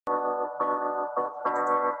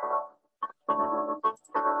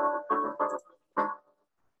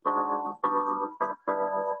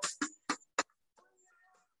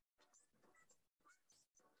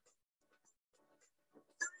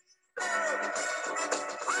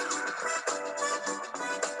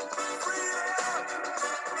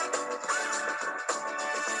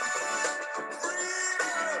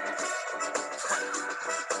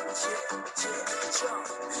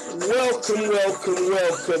Welcome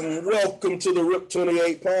to the RIP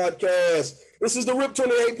 28 podcast. This is the RIP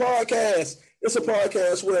 28 podcast. It's a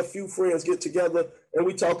podcast where a few friends get together and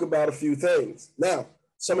we talk about a few things. Now,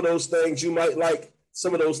 some of those things you might like,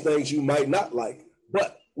 some of those things you might not like,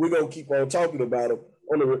 but we're going to keep on talking about them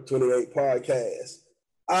on the RIP 28 podcast.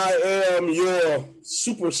 I am your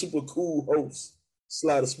super cool host,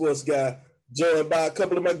 Slider Sports Guy, joined by a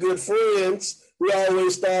couple of my good friends. We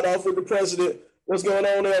always start off with the president. What's going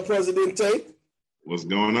on there, Presidente? What's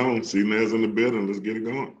going on? C-Nez in the building. Let's get it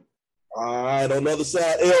going. All right, on the other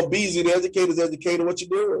side, L. Beasley, the educator's educator. What you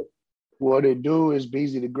doing? What it do is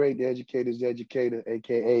Beasley the Great, the educator's educator,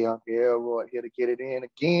 a.k.a. Uncle Elroy, here to get it in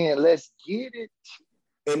again. Let's get it.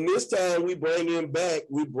 And this time we bringing back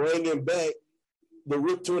the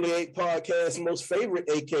RIP 28 podcast most favorite,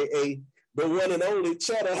 a.k.a. the one and only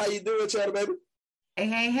Cheddar. How you doing, Cheddar, baby?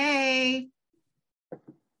 Hey.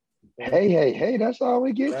 Hey, that's all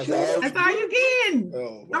we get. That's all you get.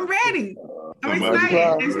 Oh, I'm ready. I'm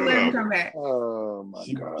excited. Thanks for letting me come back. Oh, my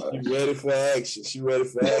God. She's ready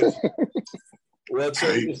for action. Well,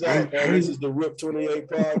 check this out, man. This is the RIP 28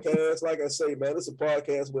 podcast. Like I say, man, it's a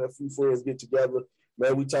podcast where a few friends get together.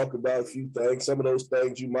 Man, we talk about a few things. Some of those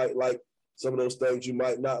things you might like, some of those things you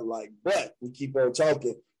might not like. But we keep on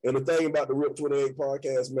talking. And the thing about the RIP 28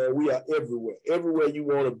 podcast, man, we are everywhere. Everywhere you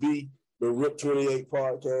want to be. The RIP 28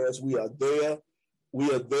 podcast, we are there,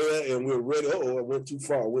 and we're ready. I went too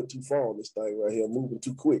far on this thing right here, moving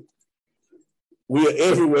too quick. We are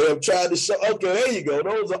everywhere. I'm trying to show, okay, there you go.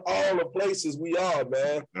 Those are all the places we are,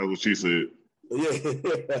 man. That's what she said. Yeah,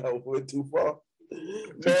 I went too far.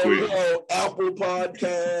 Man, we're on Apple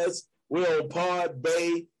Podcasts, we're on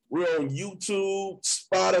Podbay, we're on YouTube,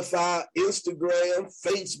 Spotify, Instagram,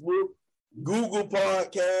 Facebook, Google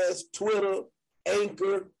Podcasts, Twitter,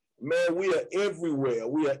 Anchor. Man, we are everywhere.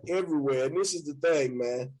 And this is the thing,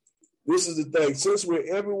 man. Since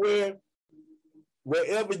we're everywhere,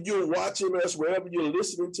 wherever you're watching us, wherever you're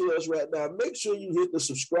listening to us right now, make sure you hit the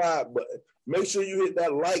subscribe button. Make sure you hit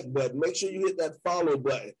that like button. Make sure you hit that follow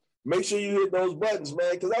button. Make sure you hit those buttons,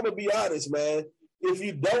 man, because I'm going to be honest, man. If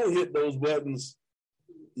you don't hit those buttons,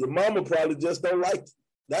 your mama probably just don't like you.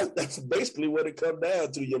 That's basically what it comes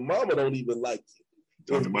down to. Your mama don't even like you.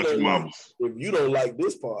 Talking about your mamas. If you don't like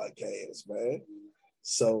this podcast, man.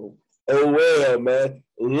 So, oh well, man.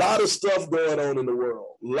 A lot of stuff going on in the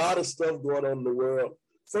world.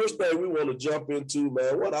 First thing we want to jump into,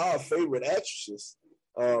 man, what are our favorite actresses?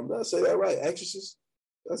 Did I say that right? Actresses?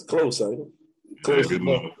 That's close, ain't it? Close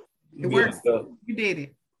enough. It works. You did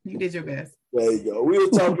it. You did your best. There you go. We were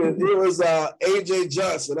talking, it was AJ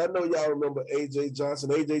Johnson. I know y'all remember AJ Johnson.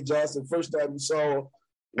 AJ Johnson, first time you saw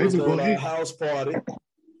was on a House Party.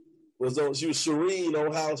 She was Shireen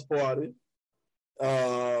on House Party.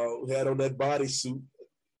 Had on that bodysuit.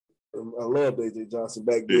 I loved AJ Johnson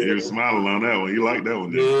back then. Yeah, you were smiling on that one. You liked that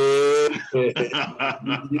one, yeah.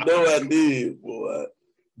 You know I did, boy.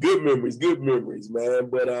 Good memories, man.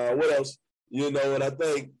 But what else? And I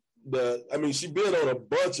think she been on a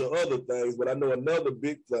bunch of other things, but I know another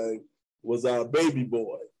big thing was Baby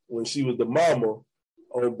Boy, when she was the mama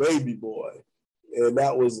on Baby Boy. And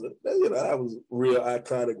that was a real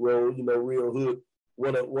iconic role, real hood,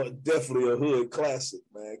 definitely a hood classic,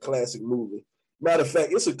 man, classic movie. Matter of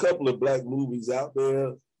fact, it's a couple of black movies out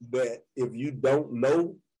there that if you don't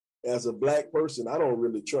know as a black person, I don't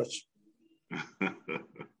really trust you.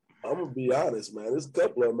 I'm going to be honest, man. There's a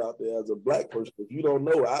couple of them out there as a black person. If you don't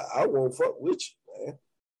know, I won't fuck with you, man.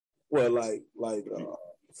 Well, like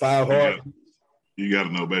Five Heart. You got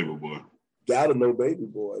to know Baby Boy. Gotta know Baby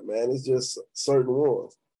Boy, man. It's just certain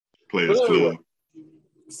ones. Players Club.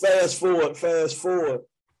 Fast forward.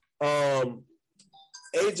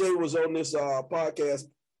 AJ was on this podcast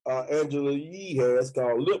Angela Yee has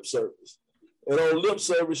called Lip Service. And on Lip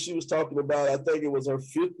Service, she was talking about, I think it was her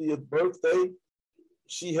 50th birthday.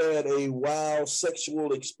 She had a wild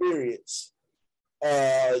sexual experience.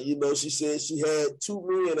 She said she had two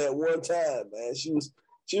men at one time, man. She was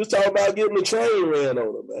talking about getting a train ran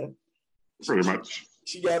on her, man. Pretty much.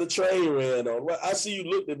 She got a train ran on. I see you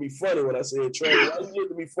looked at me funny when I said train. Why you looked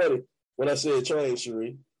at me funny when I said train,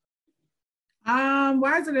 Sheree?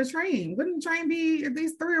 Why is it a train? Wouldn't the train be at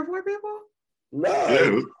least 3 or 4 people? No.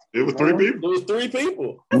 Yeah, it was 3 people. It was 3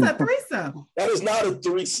 people. That's a threesome. That is not a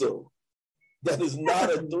threesome.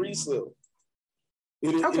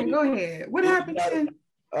 Okay, go ahead. What happened then?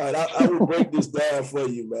 All right, I will break this down for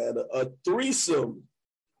you, man. A threesome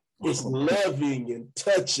is loving and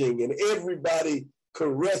touching and everybody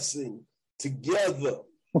caressing together.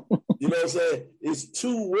 You know what I'm saying? It's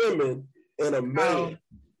 2 women and a man.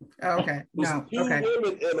 Oh, okay. No. Two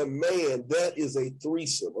women and a man, that is a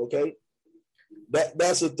threesome, okay?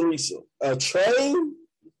 That's a threesome. A train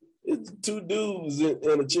is two dudes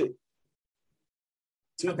and a chick.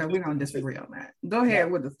 Okay, we don't disagree on that. Go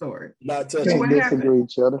ahead with the story. Not touching. Can't disagree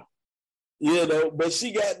each other. You know, but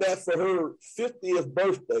she got that for her 50th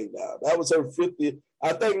birthday now. That was her 50th.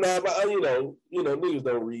 I think now, you know, niggas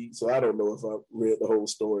don't read, so I don't know if I read the whole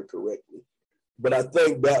story correctly. But I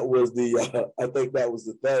think that was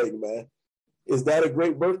the thing, man. Is that a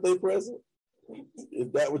great birthday present?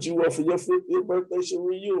 Is that what you want for your 50th birthday,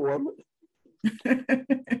 Cherie? You a woman?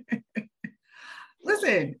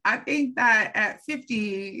 Listen, I think that at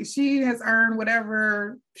 50, she has earned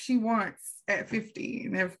whatever she wants at 50.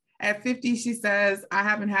 And if at 50 she says, I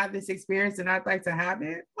haven't had this experience and I'd like to have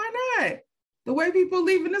it, why not? The way people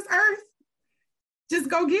leaving this earth, just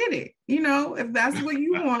go get it. You know, if that's what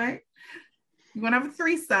you want, you want to have a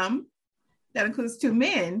threesome that includes two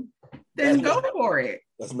men, then go for it.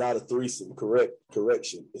 That's not a threesome.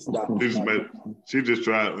 Correction. It's not. She just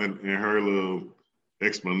tried in her little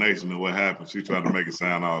explanation of what happened. She tried to make it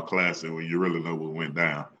sound all classy when you really know what went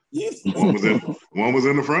down. One was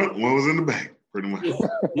in the front, one was in the back, pretty much. You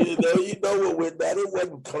know what went down. It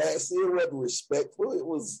wasn't classy. It wasn't respectful. It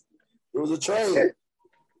was a train.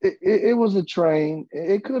 It was a train.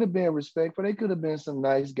 It could have been respectful. They could have been some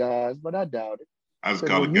nice guys, but I doubt it. I just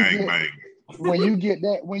call it gangbang. When you get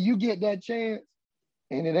that chance,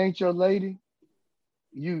 and it ain't your lady,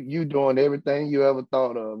 you doing everything you ever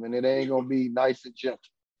thought of, and it ain't gonna be nice and gentle.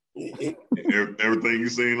 Everything you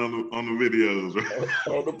seen on the videos, right?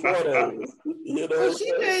 On the porno, you know.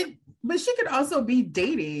 But she could also be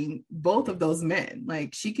dating both of those men.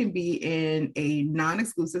 Like she can be in a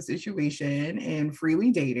non-exclusive situation and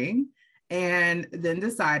freely dating, and then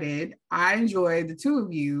decided, I enjoy the two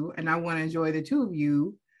of you, and I want to enjoy the two of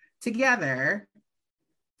you together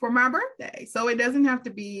for my birthday. So it doesn't have to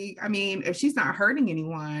be, I mean, if she's not hurting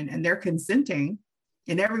anyone and they're consenting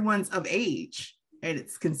and everyone's of age and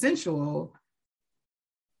it's consensual,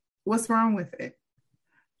 what's wrong with it?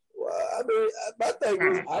 Well, I mean, my thing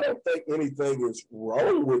is, I don't think anything is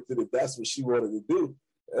wrong with it if that's what she wanted to do.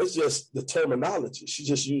 It's just the terminology. She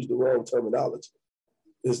just used the wrong terminology.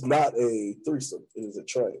 It's not a threesome. It is a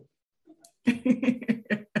train.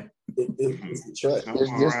 It's a train.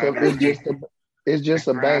 It's just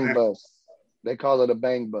a bang bus. They call it a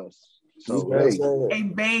bang bus. So a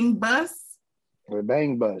bang bus? A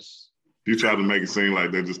bang bus. You try to make it seem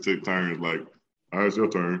like they just took turns, like, all right, it's your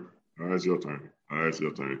turn. All right, it's your turn. All right, it's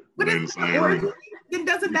your turn. But in the same room. Then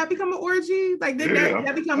doesn't that become an orgy? Like then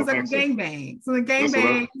that becomes like a gangbang. So the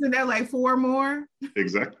gangbang, isn't that like four more?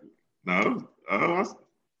 Exactly. No,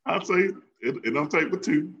 I'd say it don't take but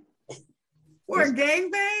two. For a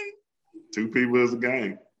gangbang? Two people is a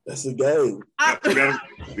gang. That's a game.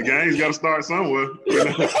 The game's got to start somewhere. You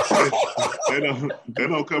know? They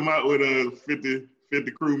don't come out with 50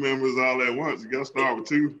 crew members all at once. You got to start with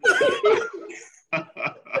two.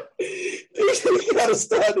 You got to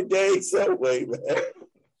start the game some way, man.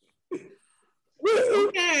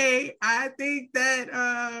 Okay, I think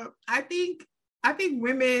that I think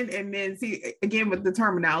women and men see again with the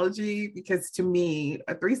terminology, because to me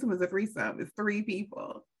a threesome is a threesome. It's three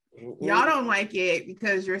people. Mm-hmm. Y'all don't like it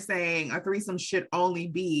because you're saying a threesome should only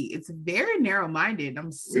be. It's very narrow-minded.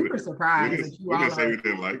 I'm super surprised that you all say we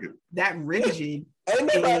didn't like it. That rigid. In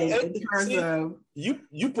terms of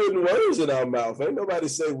you putting words in our mouth. Ain't nobody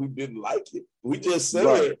say we didn't like it. We just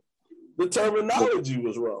said the terminology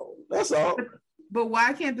was wrong. That's all. But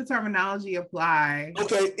why can't the terminology apply?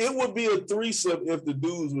 Okay, it would be a threesome if the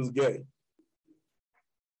dudes was gay.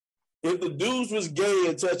 If the dudes was gay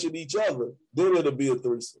and touching each other, then it'll be a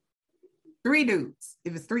threesome. Three dudes.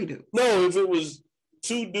 If it's three dudes. No, if it was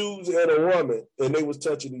two dudes and a woman and they was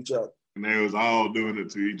touching each other. And they was all doing it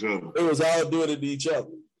to each other. They was all doing it to each other.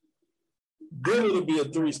 Then it'll be a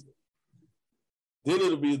threesome.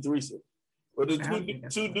 But the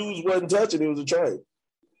two dudes wasn't touching, it was a train.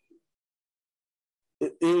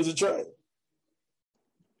 It was a train.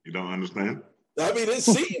 You don't understand? I mean,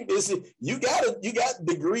 you got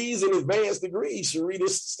degrees and advanced degrees, Cherie.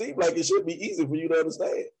 This seems like it should be easy for you to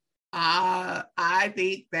understand. I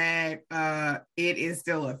think that it is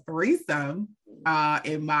still a threesome,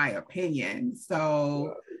 in my opinion.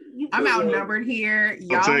 So I'm outnumbered here.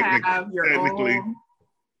 Y'all have your own.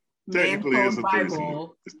 Technically, it's a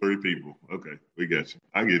threesome. It's three people. Okay, we got you.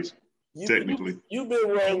 I get you. Technically, you've been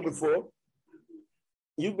wrong before.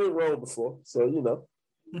 So you know.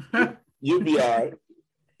 You'll be all right.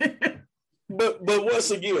 But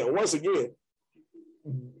once again,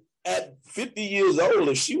 at 50 years old,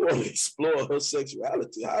 if she want to explore her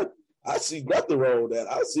sexuality, I see nothing wrong with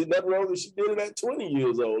that. I see nothing wrong with she did it at 20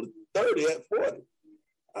 years old, 30, at 40.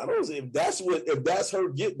 I don't see if that's her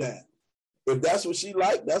get that. If that's what she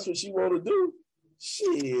like, that's what she want to do.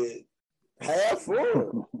 Shit, have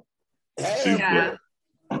fun.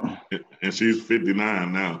 And she's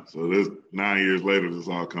 59 now, so this 9 years later, this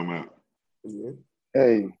all come out. Yeah.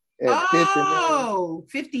 Hey. Oh,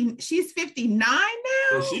 50. She's 59 now.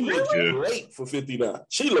 And she looks great for 59.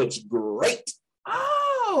 She looks great.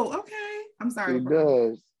 Oh, okay. I'm sorry. She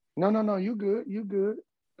does. No. You good. You good.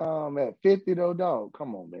 At 50 though, dog.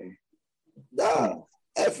 Come on, man. Nah,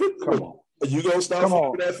 at 50. Come on. Are you gonna start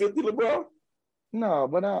fucking at 50, LeBron? No,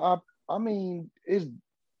 but I mean,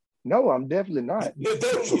 I'm definitely not. You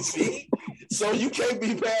see? So you can't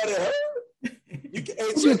be mad at her. You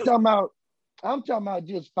can't. I'm talking about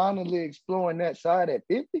just finally exploring that side at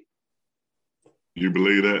 50. You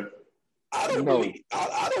believe that? I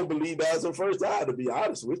don't believe that's her first time, to be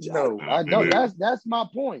honest with you. No, I don't. That's my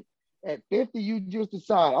point. At 50, you just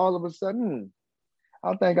decide all of a sudden,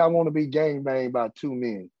 I think I want to be gangbanged by two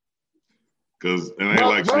men. Because it ain't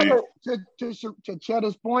like to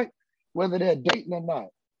Cheddar's point, whether they're dating or not,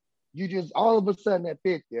 you just all of a sudden at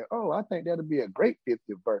 50, I think that'll be a great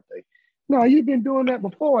 50th birthday. No, you've been doing that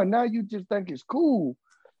before, and now you just think it's cool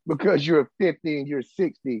because you're 50 and you're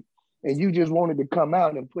 60, and you just wanted to come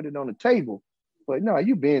out and put it on the table. But no,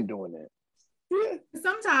 you've been doing that. Yeah.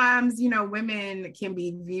 Sometimes, women can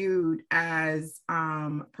be viewed as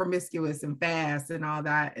promiscuous and fast and all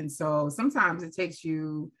that. And so sometimes it takes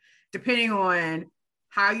you, depending on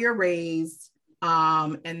how you're raised,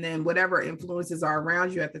 and then whatever influences are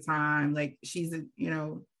around you at the time, like she's a,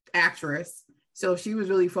 actress. So she was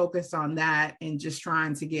really focused on that and just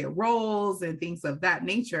trying to get roles and things of that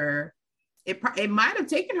nature. It might have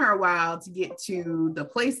taken her a while to get to the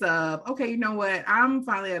place of, okay, you know what? I'm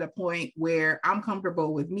finally at a point where I'm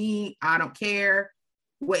comfortable with me. I don't care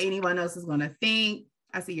what anyone else is going to think.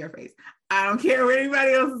 I see your face. I don't care what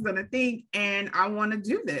anybody else is going to think. And I want to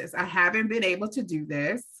do this. I haven't been able to do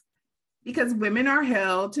this because women are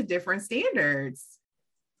held to different standards.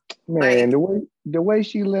 Man, the way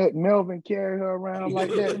she let Melvin carry her around like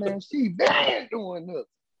that, man, she been doing this.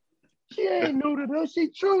 She ain't new to this. She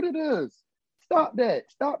true to this. Stop that.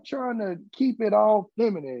 Stop trying to keep it all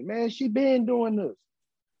feminine, man. She been doing this.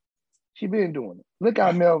 She been doing it. Look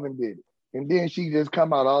how Melvin did it. And then she just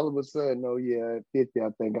come out all of a sudden, oh yeah, at 50, I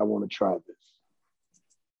think I want to try this.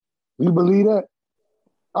 You believe that?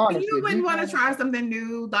 Honestly, you wouldn't want to try something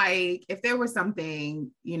new. Like if there was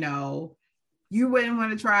something, you wouldn't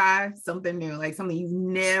want to try something new, like something you've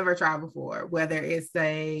never tried before, whether it's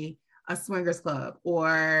a swingers club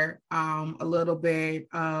or a little bit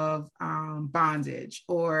of bondage,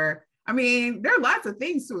 or there are lots of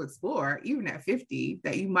things to explore even at 50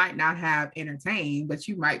 that you might not have entertained, but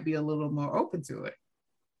you might be a little more open to it.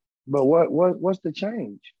 But what's the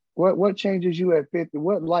change? What changes you at 50?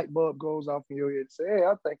 What light bulb goes off in your head and say, hey,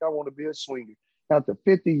 I think I want to be a swinger after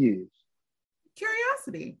 50 years?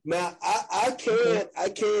 Curiosity. Now I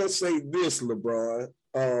can't say this, LeBron.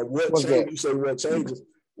 What changes? You say what changes?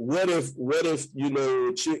 What if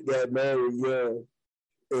a chick got married young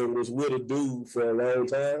and was with a dude for a long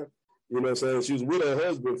time? You know what I'm saying? She was with her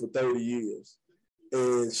husband for 30 years.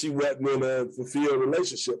 And she wasn't in a fulfilled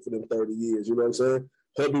relationship for them 30 years. You know what I'm saying?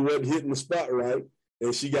 Hubby wasn't hitting the spot right.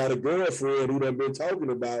 And she got a girlfriend who done been talking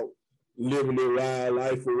about living their wild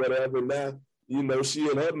life or whatever. Now, she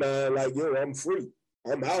in her mind like, yo, I'm free.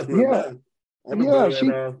 I'm out here now. I'm going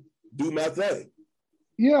to do my thing.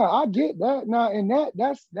 Yeah, I get that. Now, and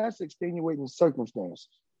that's extenuating circumstances.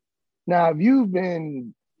 Now, if you've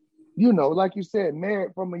been, like you said,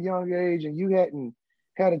 married from a young age and you hadn't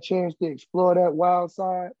had a chance to explore that wild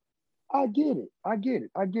side, I get it.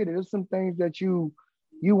 There's some things that you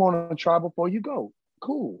want to try before you go.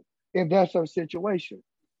 Cool, if that's her situation.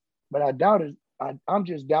 But I doubt it. I'm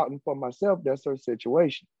just doubting for myself that's her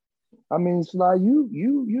situation. Sly, you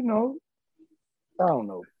I don't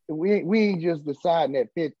know. We ain't just deciding at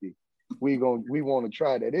 50 we want to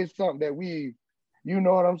try that. It's something that you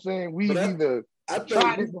know what I'm saying? We either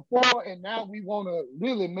tried it before and now we want to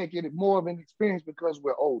really make it more of an experience because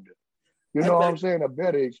we're older. You know what I'm saying? A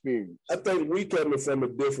better experience. I think we coming from a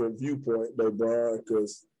different viewpoint though, Brian,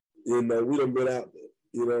 because we done been out there.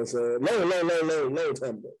 You know what I'm saying? Long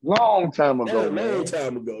time ago. Long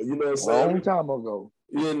time ago. You know what I'm saying? Long time ago.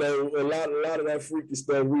 A lot of that freaky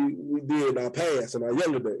stuff we did in our past, in our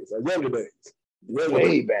younger days.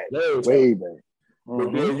 Way back. Mm-hmm.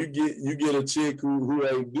 But then you get a chick who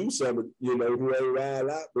ain't do something, who ain't wild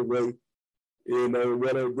out the way,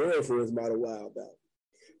 what her girlfriends might have wild out.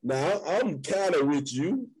 Now I'm kind of with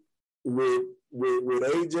you with with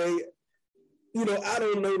AJ, you know, I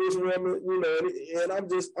don't know this woman, you know, and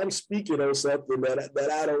I'm speaking on something that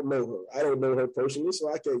I don't know her. I don't know her personally,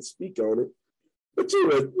 so I can't speak on it. But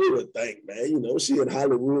you would think, man, you know, she in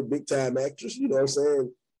Hollywood, big time actress, you know what I'm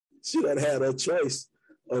saying? She done had her choice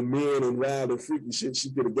of men and wild and freaky shit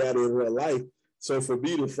she could have got in her life. So for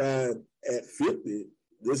me to find at 50,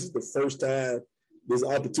 this is the first time this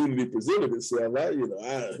opportunity presented itself.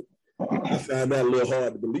 I find that a little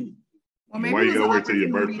hard to believe. Well, maybe why you gotta wait till your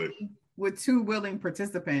birthday? With two willing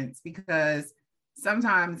participants, because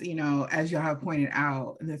sometimes, you know, as y'all have pointed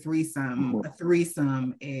out, a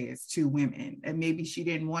threesome is two women, and maybe she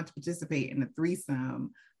didn't want to participate in a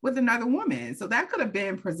threesome with another woman. So that could have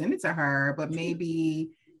been presented to her, but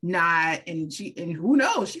maybe not. And who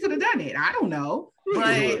knows? She could have done it. I don't know.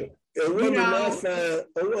 But a woman not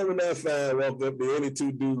fine walk up to any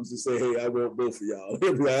two dudes and say, "Hey, I want both of y'all."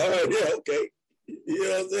 They'll be like, "All right, yeah, okay." You know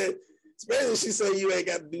what I'm saying? Especially she say you ain't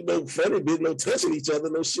got to do no funny bit, no touching each other,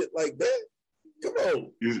 no shit like that. Come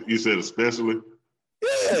on. You said especially?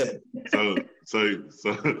 Yeah. So you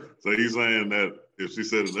saying that if she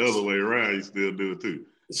said it the other way around, you still do it too?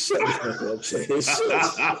 Shut up, Shane. That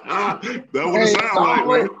would sound like,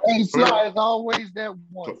 man. Hey, Sly, it's always that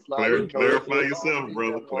one. Clarify yourself,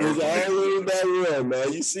 brother. It's always that one,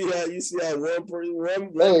 man. You see how one person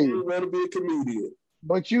want to be a comedian.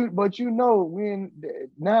 But you know, when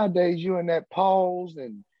nowadays you in that pause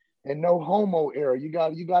and no homo era, you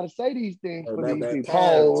got to say these things for these people.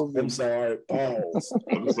 Pause. I'm sorry. Pause.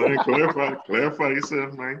 I'm saying clarify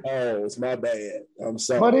yourself, man. Oh, it's my bad. I'm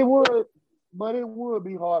sorry. But it would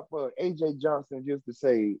be hard for AJ Johnson just to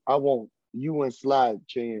say, I want you and Sly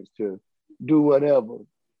chance to do whatever,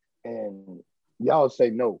 and y'all say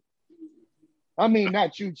no. I mean,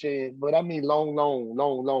 not you, Chance, but I mean long time.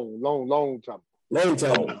 Long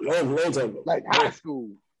time. Like high school,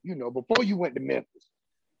 you know, before you went to Memphis.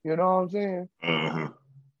 You know what I'm saying? Uh-huh.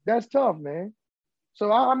 That's tough, man.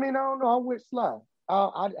 So I mean, I don't know. I'm with Sly.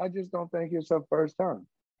 I just don't think it's her first time.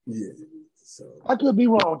 Yeah. So I could be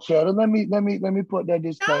wrong, Cheddar. Let me put that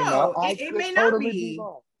disclaimer out. It may not be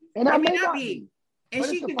wrong. And I may not be. And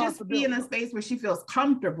she could just be in a space where she feels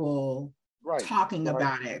comfortable talking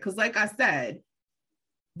about it. Because like I said,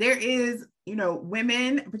 there is, you know,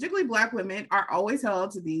 women, particularly Black women, are always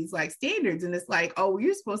held to these like standards. And it's like, oh,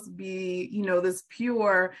 you're supposed to be, you know, this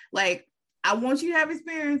pure, like, I want you to have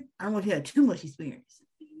experience. I don't want you to have too much experience.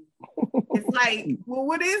 It's like, well,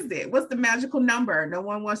 what is it? What's the magical number? No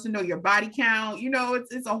one wants to know your body count. You know,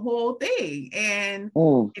 it's a whole thing. And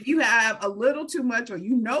if you have a little too much, or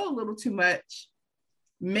you know a little too much,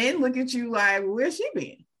 men look at you like, where's she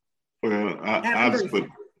been? Well, I just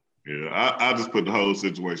put the whole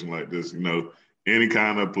situation like this. You know, any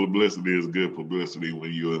kind of publicity is good publicity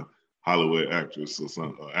when you're a Hollywood actress or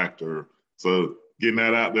some actor. So getting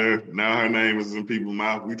that out there, now her name is in people's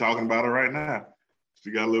mouth. We talking about her right now. She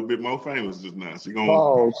got a little bit more famous just now. She gonna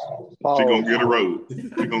get a role. She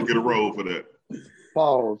gonna get a role for that.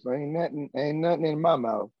 Pause. Ain't nothing in my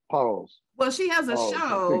mouth. Pause. Well, she has a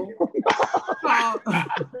show.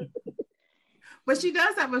 But she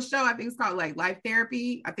does have a show. I think it's called like Life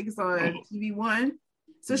Therapy. I think it's on TV One.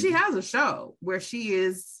 So she has a show where she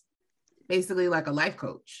is basically like a life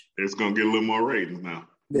coach. It's gonna get a little more ratings now.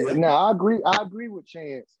 Now I agree with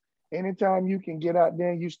Chance. Anytime you can get out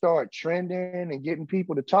there and you start trending and getting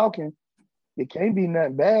people to talking, it can't be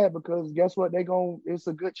nothing bad, because guess what? It's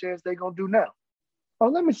a good chance they're gonna do now. Oh,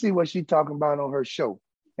 let me see what she's talking about on her show.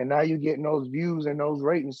 And now you're getting those views and those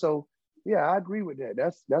ratings. So yeah, I agree with that.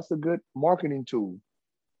 That's a good marketing tool.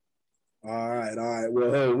 All right.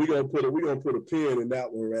 Well, we're gonna put a pin in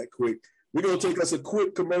that one right quick. We're gonna take us a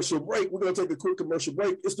quick commercial break. It's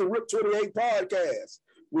the RIP 28 podcast.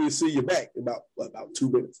 We'll see you back in about 2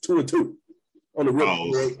 minutes, 2 and 2 on the RIP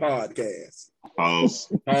 28 podcast.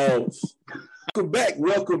 Pause.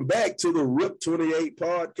 Welcome back to the RIP 28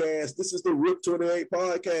 podcast. This is the RIP 28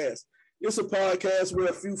 podcast. It's a podcast where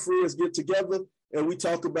a few friends get together and we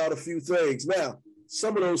talk about a few things. Now,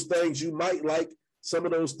 some of those things you might like, some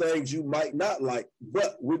of those things you might not like,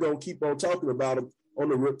 but we're going to keep on talking about them on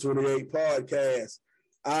the RIP 28 podcast.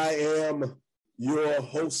 I am your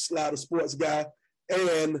host, Sly the Sports Guy,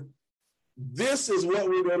 and this is what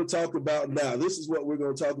we're going to talk about now.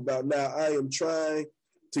 I am trying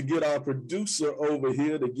to get our producer over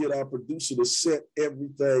here, to set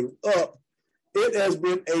everything up. It has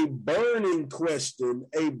been a burning question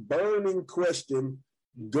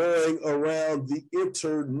going around the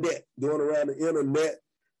internet.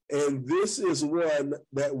 And this is one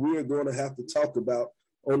that we're going to have to talk about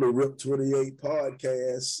on the RIP 28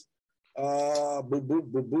 podcast.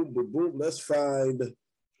 Boom. Let's find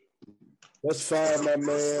Let's find my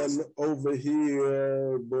man over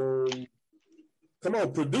here. Boom. Come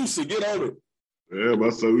on, producer, get on it. Yeah,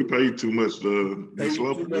 but so we pay too much to be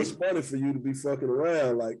slow. Too much money for you to be fucking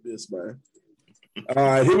around like this, man. All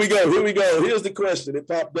right, here we go. Here's the question. It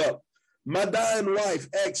popped up. My dying wife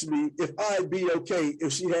asked me if I'd be okay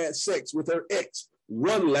if she had sex with her ex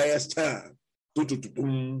one last time.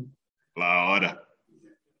 Lord.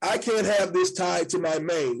 I can't have this tied to my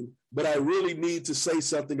mane, but I really need to say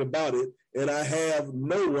something about it, and I have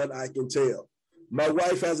no one I can tell. My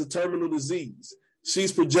wife has a terminal disease.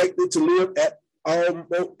 She's projected to live at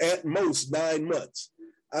most 9 months.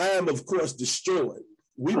 I am, of course, destroyed.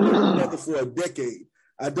 We've been together for a decade.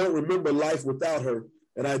 I don't remember life without her,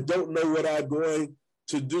 and I don't know what I'm going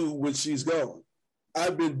to do when she's gone.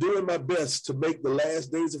 I've been doing my best to make the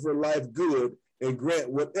last days of her life good and grant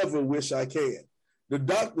whatever wish I can. The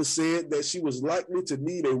doctor said that she was likely to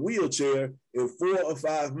need a wheelchair in 4 or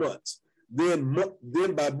 5 months. Then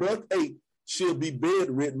by month 8, she'll be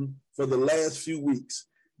bedridden for the last few weeks.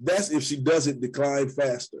 That's if she doesn't decline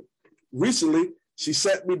faster. Recently, she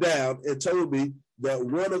sat me down and told me that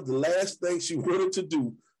one of the last things she wanted to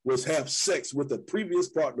do was have sex with a previous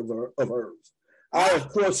partner of hers. I, of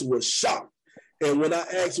course, was shocked. And when I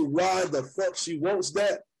asked her why the fuck she wants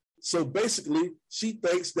that, so basically, she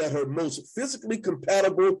thinks that her most physically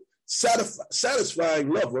compatible, satisfying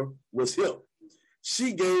lover was him.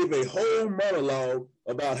 She gave a whole monologue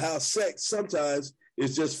about how sex sometimes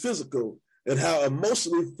is just physical and how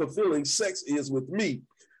emotionally fulfilling sex is with me,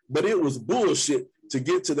 but it was bullshit to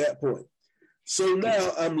get to that point. So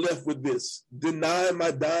now I'm left with this: deny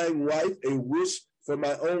my dying wife a wish for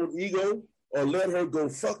my own ego, or let her go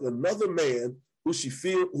fuck another man who she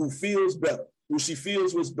feels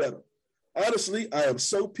was better. Honestly, I am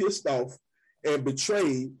so pissed off and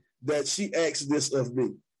betrayed that she asked this of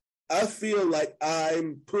me. I feel like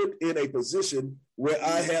I'm put in a position where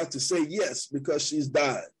I have to say yes because she's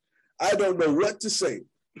dying. I don't know what to say,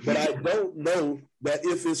 but I don't know that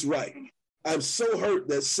if it's right. I'm so hurt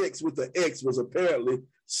that sex with the ex was apparently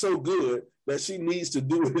so good that she needs to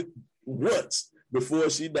do it once before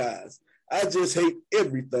she dies. I just hate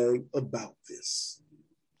everything about this.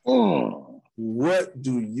 What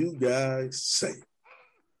do you guys say?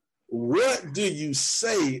 What do you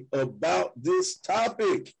say about this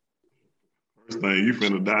topic? First thing, you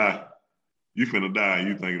finna die. You finna die and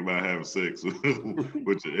you thinking about having sex with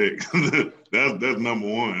your ex. That's number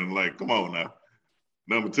one. Like, come on now.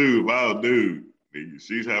 Number two, if I was a dude,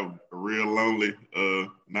 she's having a real lonely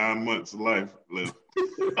 9 months of life left.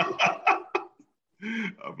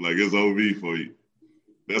 I'm like, it's OV for you.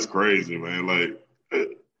 That's crazy, man. Like,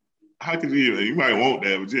 how could you might want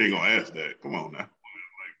that, but you ain't gonna ask that. Come on now.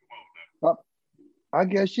 I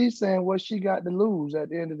guess she's saying what she got to lose at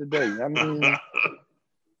the end of the day. I mean,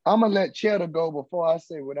 I'm gonna let Cheddar go before I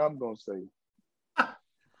say what I'm gonna say.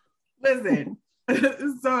 Listen,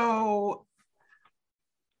 so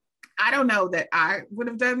I don't know that I would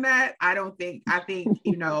have done that. I think,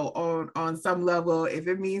 on some level, if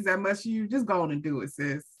it means that much, you just go on and do it,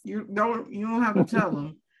 sis. You don't have to tell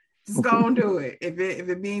them. Just go and do it if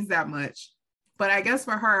it means that much. But I guess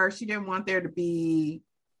for her, she didn't want that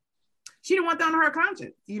on her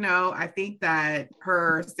conscience. I think that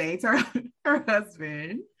her saying to her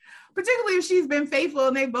husband, particularly if she's been faithful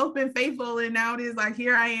and they've both been faithful, and now it is like,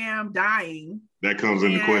 here I am dying. That comes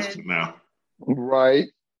into question now.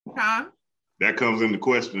 Right. Huh? That comes into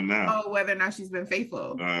question now. Oh, whether or not she's been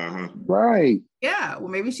faithful. Uh-huh. Right. Yeah. Well,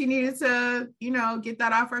 maybe she needed to, get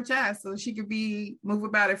that off her chest so she could move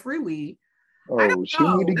about it freely. Oh, she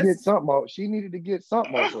needed to get something off. She needed to get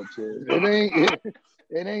something off her chest.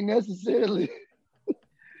 It ain't necessarily.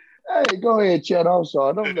 Hey, go ahead, Chad. I'm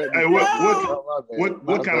sorry. Don't let me. Hey,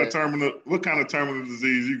 what kind of terminal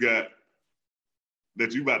disease you got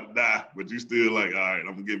that you about to die, but you still like, all right,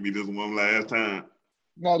 I'm gonna give me this one last time?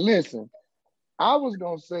 Now listen, I was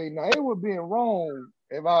gonna say, now it would be wrong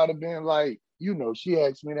if I'd have been like, she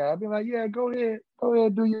asked me that. I'd be like, yeah, go ahead,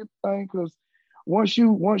 do your thing, because once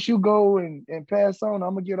you go and pass on,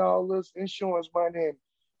 I'm gonna get all this insurance money and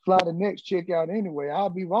fly the next chick out anyway. I'll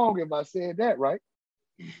be wrong if I said that, right?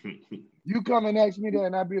 You come and ask me that,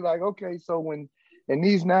 and I'd be like, okay, so when in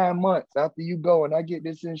these 9 months after you go and I get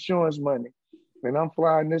this insurance money, and I'm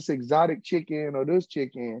flying this exotic chick in or this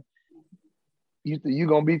chick in, you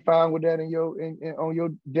gonna be fine with that on your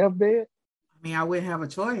deathbed? I mean, I wouldn't have a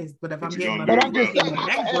choice, but if I'm getting my but I'm just saying,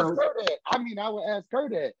 I would ask her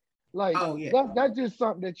that. Like, oh, yeah. That's just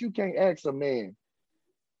something that you can't ask a man.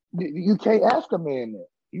 You can't ask a man that.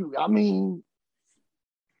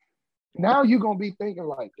 Now you're gonna be thinking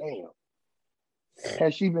like, damn,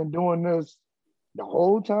 has she been doing this the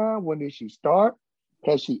whole time? When did she start?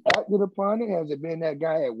 Has she acted upon it? Has it been that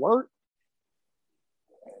guy at work?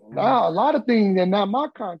 Now, a lot of things, and now my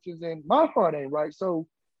conscience and my heart ain't right. So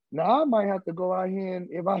now I might have to go out here, and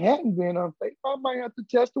if I hadn't been unfaithful, I might have to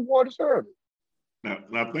test the waters early.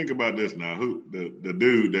 Now think about this now. Who the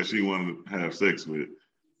dude that she wanted to have sex with?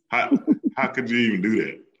 How could you even do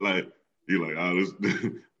that? Like, you're like, oh,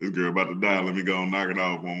 this girl about to die. Let me go and knock it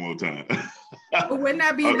off one more time. But wouldn't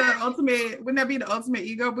that be the ultimate? Wouldn't that be the ultimate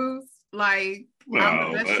ego boost? Like,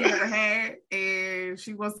 I'm the best she ever had, and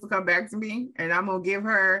she wants to come back to me, and I'm gonna give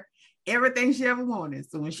her everything she ever wanted.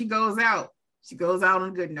 So when she goes out on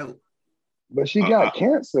a good note. But she got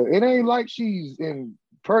cancer. It ain't like she's in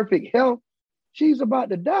perfect health. She's about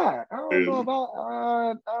to die. I don't know if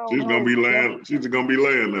I don't she's know. Gonna be laying. She's gonna be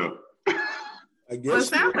laying there. I guess. Well, it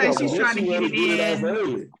sounds like she's trying to get it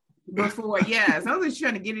in before. Yeah, it sounds like she's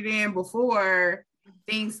trying to get it in before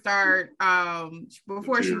things start.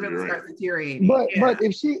 Before she really starts deteriorating. But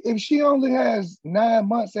if she only has 9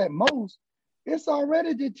 months at most, it's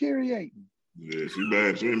already deteriorating. Yeah, she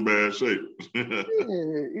bad. She in bad shape.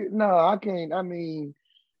 No, I can't. I mean,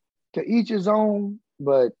 to each his own.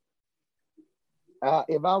 But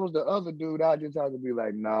if I was the other dude, I'd just have to be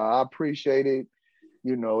like, nah, I appreciate it.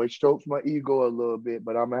 You know, it strokes my ego a little bit,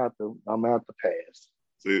 but I'm gonna have to pass.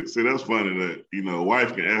 See, that's funny that, you know, a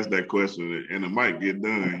wife can ask that question and it might get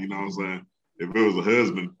done. You know what I'm saying? If it was a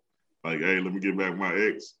husband, like, hey, let me get back my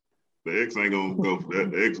ex. The ex ain't gonna go for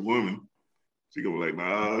that. The ex-woman, she gonna be like,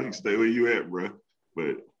 nah, you stay where you at, bro.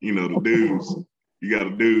 But, you know, the dudes, you got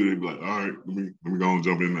a dude, they be like, all right, let me go and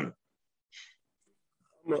jump in there.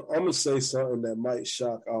 I'm gonna say something that might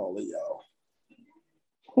shock all of y'all.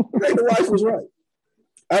 I think the wife was right.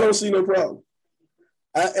 I don't see no problem.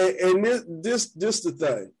 And this the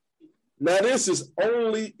thing. Now, this is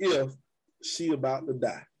only if she about to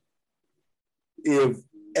die. If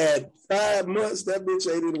at 5 months that bitch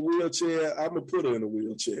ain't in a wheelchair, I'm gonna put her in a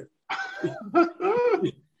wheelchair.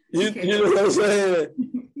 you know what I'm saying?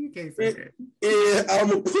 You can't say that. Yeah, I'm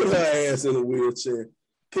gonna put her ass in a wheelchair.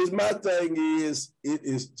 Because my thing is, it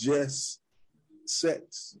is just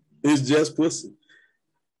sex. It's just pussy.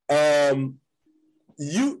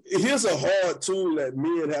 Here's a hard tool that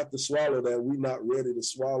men have to swallow that we're not ready to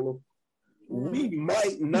swallow. We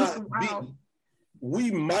might not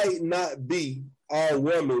be our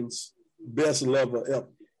woman's best lover ever.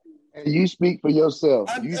 And you speak for yourself.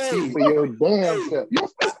 Speak for your damn self. You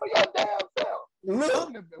speak for your damn self.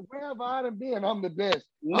 Look, wherever I done been, I'm the best.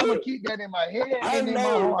 I'm gonna keep that in my head and in my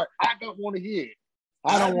heart. I don't want to hear it.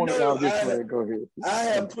 I don't want to. Go ahead. I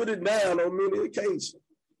have put it down on many occasions.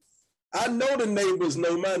 I know the neighbors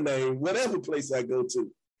know my name, whatever place I go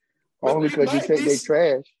to. But only because you take their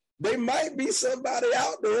trash. There might be somebody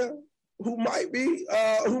out there who might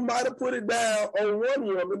have put it down on one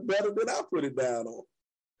woman better than I put it down on.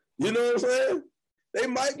 You know what I'm saying? There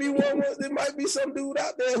might be there might be some dude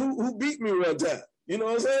out there who beat me one time. You know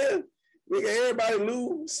what I'm saying? Everybody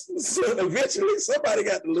lose. So eventually somebody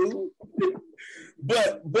got to lose.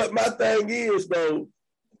 But my thing is though,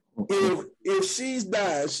 if she's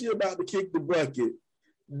dying, she about to kick the bucket,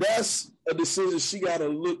 that's a decision she gotta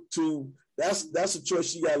look to. That's a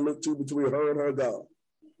choice she gotta look to between her and her God.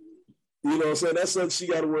 You know what I'm saying? That's something she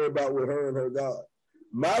gotta worry about with her and her God.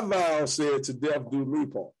 My vow said to death do me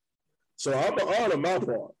part. So I'm gonna honor my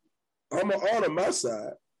part. I'm gonna honor my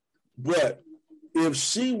side. But if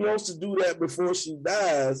she wants to do that before she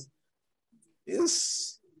dies,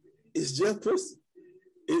 it's just pussy.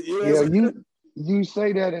 You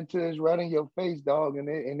say that until it's right in your face, dog, and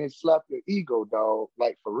it slap your ego, dog,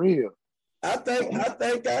 like for real. I think I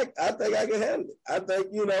can handle it. I think,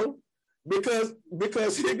 you know, because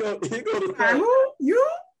here go the thing. Who? You?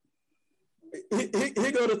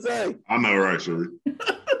 Here go the thing. I know, right, Sheree.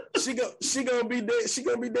 She gonna be dead. She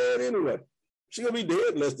gonna be dead anyway. She gonna be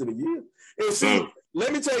dead in less than a year. And see,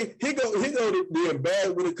 let me tell you, here go the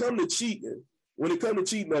embarrassment when it comes to cheating. When it comes to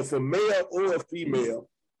cheating, for male or female,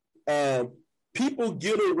 people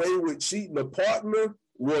get away with cheating. A partner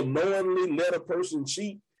will knowingly let a person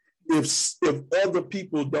cheat if other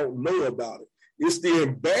people don't know about it. It's the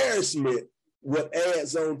embarrassment what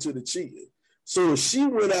adds on to the cheating. So if she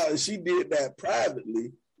went out and she did that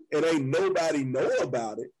privately and ain't nobody know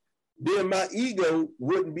about it, then my ego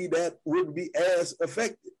wouldn't be as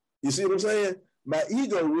affected. You see what I'm saying? My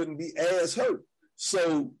ego wouldn't be as hurt.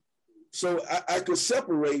 So I could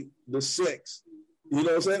separate the sex. You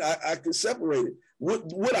know what I'm saying? I could separate it.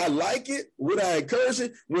 Would I like it? Would I encourage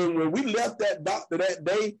it? When we left that doctor that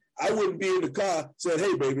day, I wouldn't be in the car saying,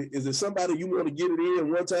 hey, baby, is there somebody you want to get it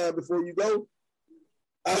in one time before you go?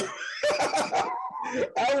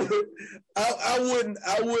 I wouldn't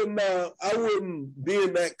be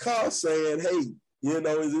in that car saying, "Hey,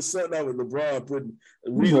 is this something I was LeBron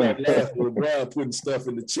reason I'm laughing, LeBron putting stuff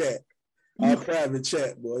in the chat. Our private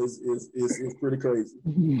chat, boy, it's pretty crazy.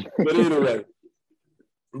 But anyway,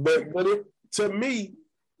 to me,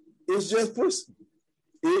 it's just pussy.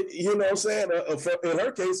 You know what I'm saying? In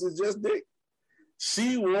her case, it's just dick.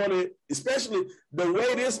 She wanted, especially the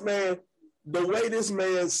way this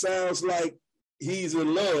man sounds like he's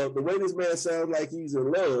in love. The way this man sounds like he's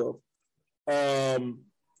in love.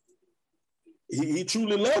 He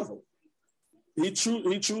truly loves her. He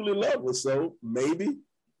truly loves her. So maybe,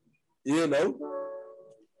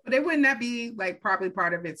 But wouldn't that be like probably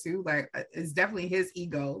part of it too? Like it's definitely his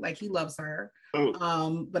ego. Like he loves her.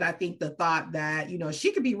 But I think the thought that,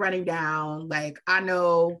 she could be running down, like, I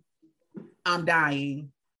know I'm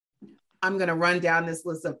dying. I'm going to run down this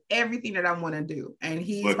list of everything that I want to do. And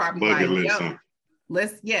he's probably like,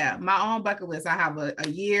 my own bucket list. I have a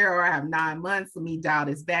year or I have 9 months. Let me dial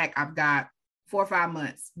this back. I've got 4 or 5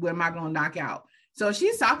 months. What am I going to knock out? So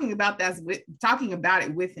she's talking about it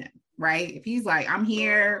with him, right? If he's like, I'm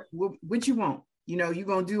here, what you want? You're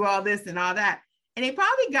going to do all this and all that. And they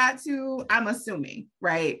probably got to, I'm assuming,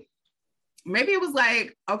 right? Maybe it was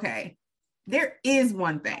like, okay, there is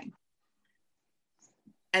one thing.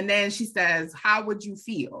 And then she says, how would you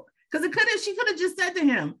feel? Because she could have just said to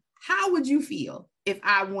him, how would you feel if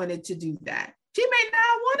I wanted to do that? She may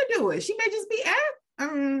not want to do it. She may just be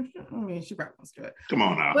she probably wants to do it. Come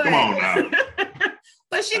on now.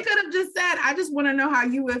 But she could have just said, I just want to know how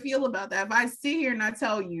you would feel about that. If I sit here and I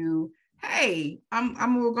tell you, hey, I'm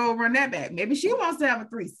gonna go run that back. Maybe she wants to have a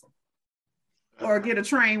threesome or get a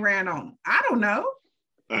train ran on. I don't know.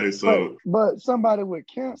 Hey, so but somebody with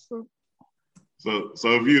cancer. So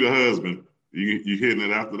if you the husband, you hitting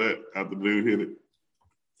it after that, after the dude hit it?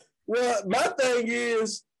 Well, my thing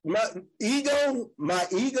is my ego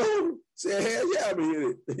said, hell yeah, I'm gonna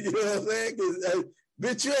hit it. You know what I'm saying? Because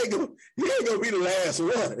bitch, you ain't gonna be the last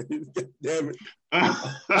one. Damn it.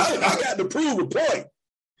 I got to prove a point.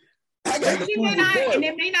 And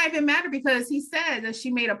it may not even matter because he said that she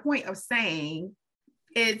made a point of saying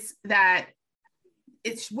it's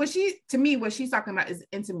what she's talking about is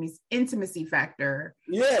intimacy factor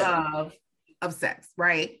of sex,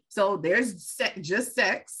 right? So there's just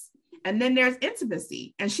sex and then there's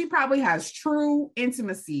intimacy, and she probably has true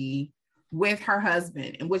intimacy with her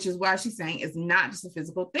husband, and which is why she's saying it's not just a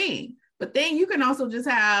physical thing. But then you can also just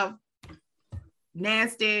have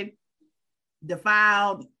nasty,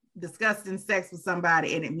 defiled, disgusting sex with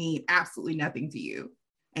somebody and it means absolutely nothing to you.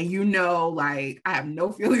 And like, I have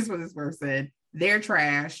no feelings for this person. They're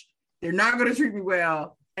trash. They're not going to treat me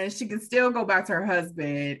well. And she can still go back to her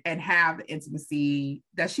husband and have the intimacy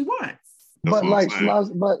that she wants. But like Sly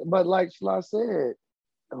said,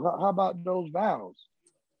 how about those vows?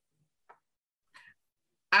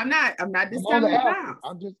 I'm not discounting the vows.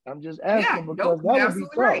 I'm just asking because that would be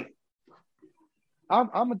tough. Right. I'm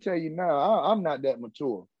gonna tell you now, I'm not that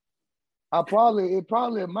mature. It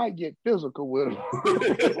probably might get physical with him.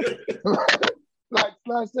 like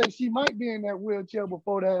I said, she might be in that wheelchair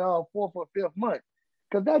before that 4th or 5th month.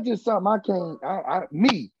 Cause that's just something I can't.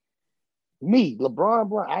 Me,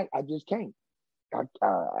 LeBron, I just can't. I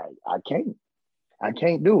can't. I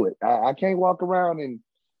can't do it. I can't walk around and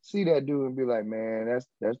see that dude and be like, man,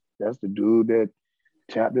 that's the dude that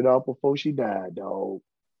tapped it off before she died, dog.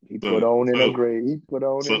 He put on in her grave. Hey,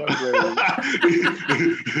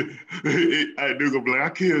 dude, I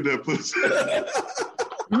killed that pussy.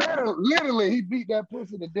 Literally, he beat that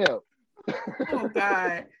pussy to death. Oh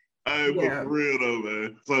God. Hey, but for real though,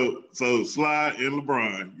 man. So Sly and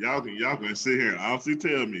LeBron, y'all can sit here and honestly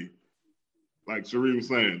tell me, like Sheree was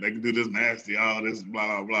saying, they can do this nasty, all this blah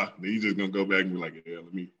blah blah. Then you just gonna go back and be like, yeah,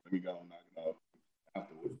 let me go and knock it off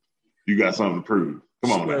afterwards. You got something to prove.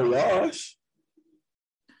 Come on, man. Wash.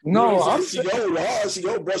 No, she go wash. She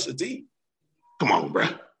go brush her teeth. Come on, bro.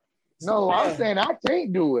 No, I'm saying I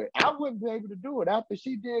can't do it. I wouldn't be able to do it. After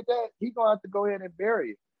she did that, he gonna have to go ahead and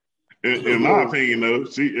bury it. In my opinion, though,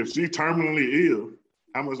 if she terminally ill,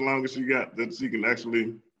 how much longer she got that she can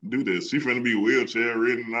actually do this? She finna be wheelchair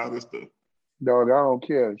ridden and all this stuff. Dog, I don't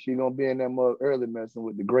care. She gonna be in that mother early messing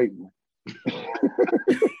with the great one.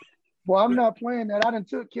 Well, I'm not playing that. I done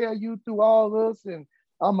took care of you through all this, and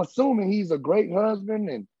I'm assuming he's a great husband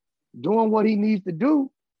and doing what he needs to do.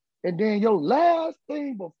 And then your last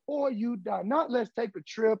thing before you die, not let's take a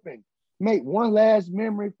trip and make one last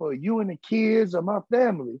memory for you and the kids or my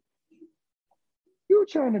family. You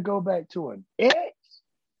trying to go back to an ex?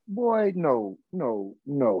 Boy, no, hell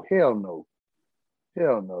no.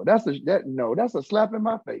 Hell no. That's a slap in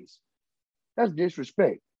my face. That's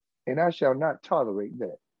disrespect, and I shall not tolerate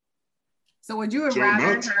that. So would you have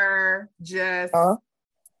rather her just,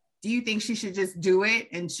 do you think she should just do it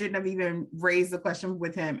and shouldn't have even raised the question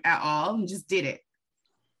with him at all and just did it?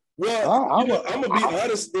 Well, I'm gonna be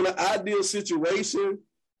honest. In an ideal situation,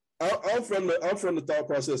 I'm from the thought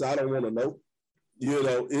process. I don't want to know. You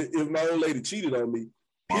know, if my old lady cheated on me,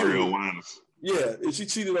 Mario Winans. Yeah, if she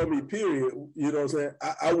cheated on me, period. You know what I'm saying?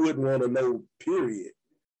 I wouldn't want to know, period.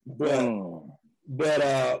 But no,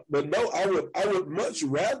 I would much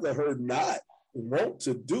rather her not want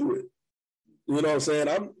to do it. You know what I'm saying?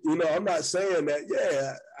 I'm not saying that,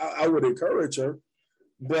 yeah, I would encourage her,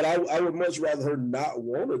 but I would much rather her not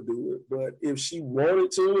want to do it. But if she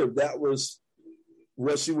wanted to, if that was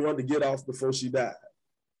what she wanted to get off before she died,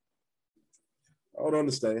 I don't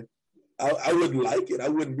understand. I wouldn't like it. I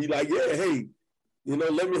wouldn't be like, yeah, hey,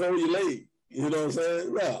 let me hold your leg. You know what I'm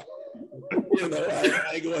saying? No.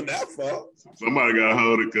 I ain't going that far. Somebody got to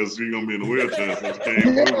hold it because she's going to be in the wheelchair.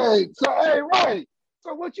 Right.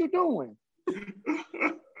 So what you doing?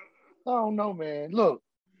 I don't know, man. Look,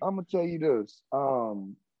 I'm going to tell you this.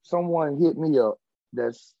 Someone hit me up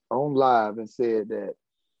that's on live and said that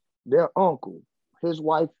their uncle, his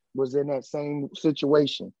wife was in that same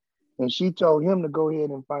situation. And she told him to go ahead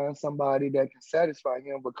and find somebody that can satisfy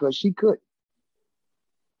him because she couldn't.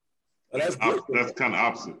 That's kind of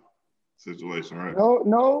opposite situation, right?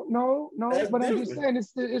 No. But I'm just saying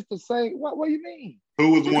it's the same. What do you mean? Who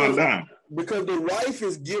was the one down? Because the wife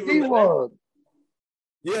is giving. She was.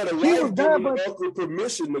 Yeah, the wife giving the uncle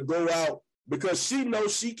permission to go out because she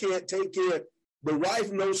knows she can't take care. The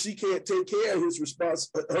wife knows she can't take care of his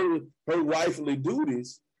her wifely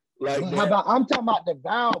duties. Like I'm talking about the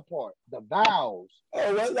vow part, the vows.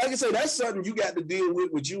 Oh, well, like I say, that's something you got to deal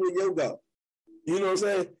with you and your God. You know what I'm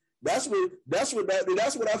saying? That's what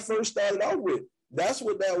I first started out with. That's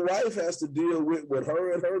what that wife has to deal with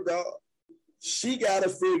her and her God. She got to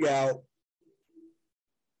figure out,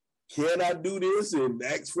 can I do this and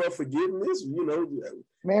ask for forgiveness?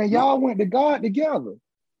 Man, y'all went to God together.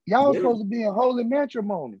 Y'all supposed to be in holy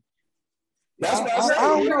matrimony. That's what I'm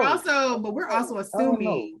saying. We're also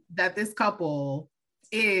assuming that this couple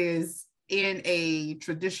is in a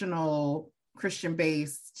traditional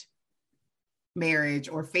Christian-based marriage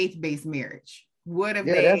or faith-based marriage. What if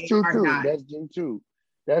they that's true are too. not? That's true too.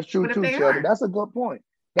 That's true too, Shelby. That's a good point.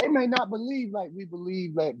 They may not believe like we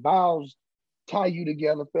believe that vows tie you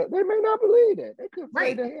together. They may not believe that. They could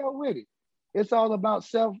play the hell with it. It's all about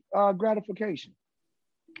self gratification.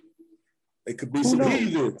 It could be some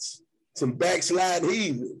heathens, some backsliding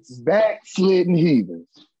heathens. Backslidden heathens.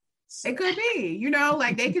 It could be,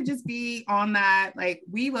 like they could just be on that, like,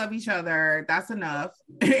 we love each other. That's enough.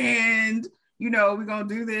 And, we're going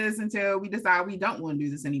to do this until we decide we don't want to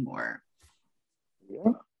do this anymore.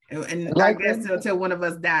 Yeah. And I guess until one of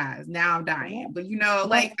us dies. Now I'm dying. But,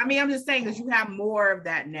 I'm just saying that you have more of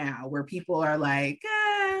that now where people are like,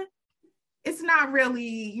 it's not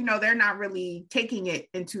really, they're not really taking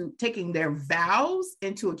their vows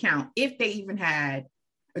into account if they even had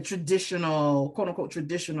a traditional, quote unquote,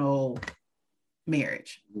 traditional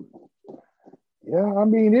marriage. Yeah,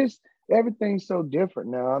 everything's so different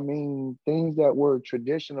now. Things that were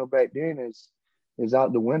traditional back then is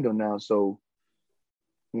out the window now. So,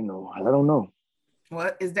 I don't know.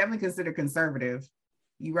 Well, it's definitely considered conservative.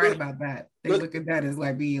 You're right about that. They look at that as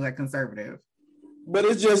like being like conservative. But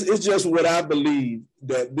it's just what I believe,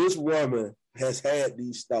 that this woman has had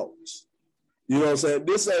these thoughts. You know what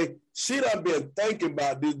I'm saying? She done been thinking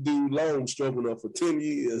about this dude long stroking her for 10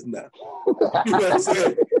 years now. You know what I'm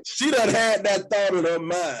saying? She done had that thought in her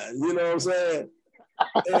mind. You know what I'm saying?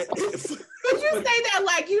 Would you say that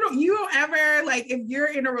like you don't ever, like, if you're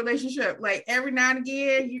in a relationship, like every now and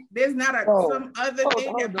again there's not some other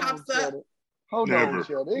thing that pops up? Hold on,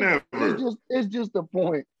 Shelby. It's just the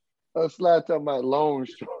point of Sly talking about long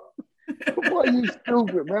stroke. Boy, you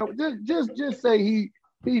stupid, man. Just say he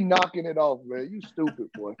knocking it off, man. You stupid,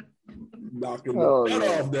 boy. Knocking it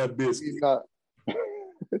off that biscuit. But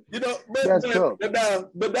that's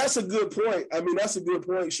a good point. That's a good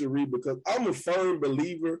point, Cherie, because I'm a firm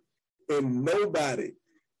believer in nobody.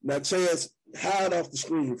 Now, Chance, hide off the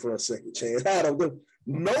screen for a second, Chance.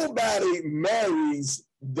 Nobody marries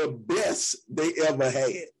the best they ever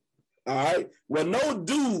had. All right? Well, no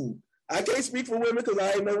dude, I can't speak for women because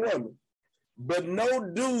I ain't no woman, but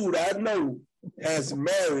no dude I know has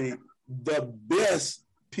married the best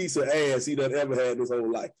piece of ass he done ever had in his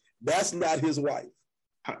whole life. That's not his wife.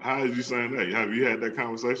 How are you saying that? Have you had that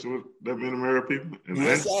conversation with that many married people?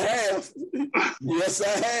 Yes, I have. Yes, I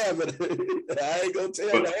have. I ain't gonna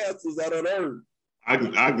tell the answers I done heard. I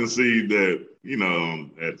can see that,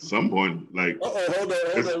 at some point, like. Hold on.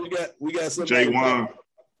 We got somebody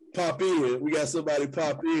pop in. We got somebody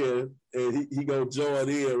pop in, and he gonna join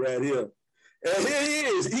in right here. And here he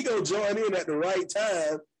is. He gonna join in at the right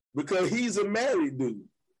time because he's a married dude.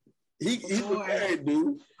 He's a married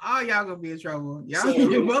dude. Oh, y'all gonna be in trouble. Y'all need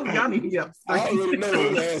to get up. I already know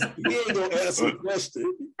he ain't gonna answer the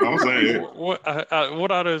question. I'm saying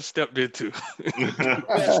what I done stepped into.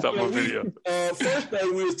 Stop my video. First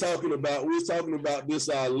thing we was talking about this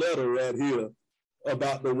letter right here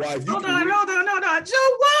about the wife. Hold on,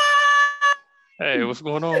 Joe. Hey, what's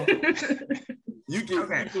going on? You can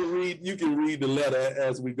read the letter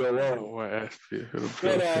as we go on.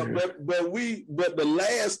 But the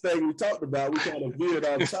last thing we talked about, we kind of veered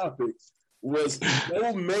off topic, was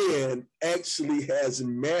no man actually has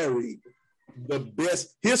married the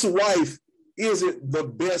best. His wife isn't the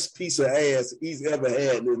best piece of ass he's ever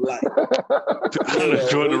had in his life. I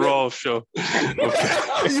enjoyed the Raw show.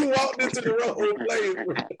 You walked into the wrong place.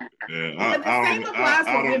 Yeah, but the same applies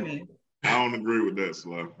for women. I don't agree with that,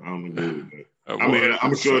 Sly. I don't agree with that. I mean,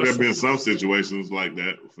 I'm sure there have been some situations like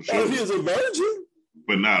that for sure. He is a virgin,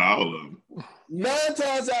 but not all of them. 9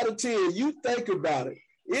 times out of 10, you think about it.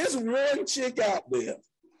 There's one chick out there,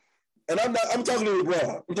 and I'm talking to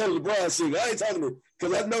LeBron. I'm talking to LeBron single. I ain't talking to,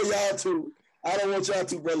 because I know y'all two. I don't want y'all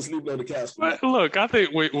two brothers sleeping on the couch. But look, I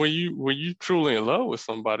think when you truly in love with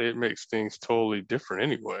somebody, it makes things totally different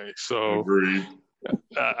anyway. So. Agreed.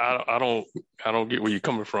 I don't get where you're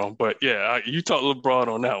coming from, but yeah, you talk LeBron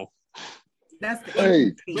on that one. That's the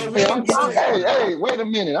hey, wait a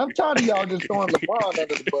minute. I'm tired of y'all just throwing LeBron under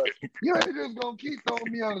the bus. You ain't just gonna keep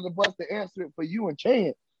throwing me under the bus to answer it for you and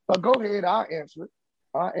Chan. But go ahead, I'll answer it.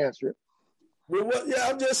 Well,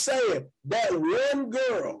 I'm just saying that one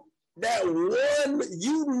girl, that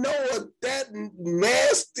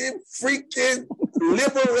nasty, freaking,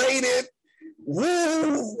 liberated.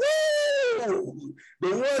 Woo! The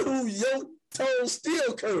one who your toes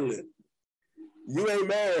still curling. You ain't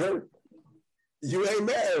married her. I'm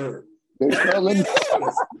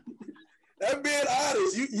being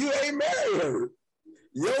honest. You ain't married her.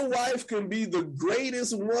 Your wife can be the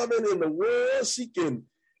greatest woman in the world. She can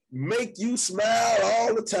make you smile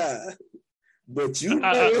all the time. But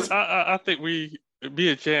I think we be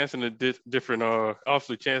a chance in a different.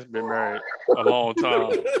 Obviously, Chance been married a long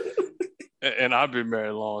time. And I've been married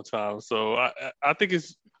a long time, so I think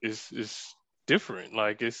it's different.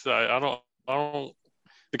 Like I don't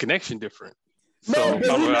the connection different. So I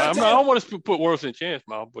don't want to put words in Chance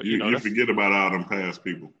mouth, but you forget about all them past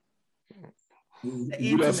people.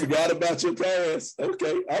 You done forgot about your past.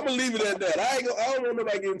 Okay, I'm gonna leave it at that. I don't want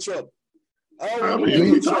nobody get in trouble.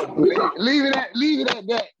 Leave it at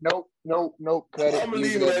that. Nope. Cut it. I'm gonna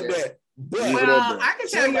leave it at that. Well, I can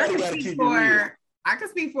tell you, I can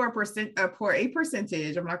speak for a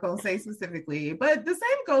percentage. I'm not going to say specifically, but the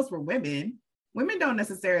same goes for women. Women don't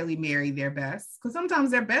necessarily marry their best because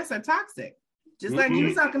sometimes their bests are toxic. Just like you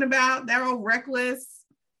were talking about, they're all reckless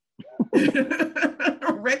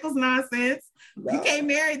nonsense. You can't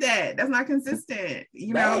marry that. That's not consistent.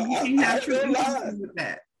 You can't have true intimacy with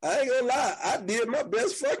that. I ain't gonna lie. I did my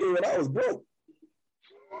best fucking when I was broke.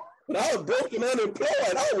 When I was broke and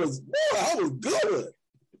unemployed, I was good.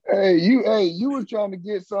 Hey, you were trying to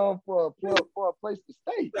get some for a place to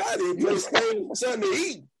stay. I didn't stay something to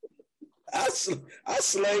eat. I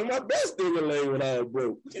slang my best dinner lane when I was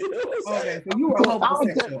broke. You know what I'm saying? So you were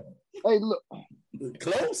homosexual. Hey, look.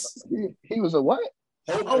 Close? He was a what?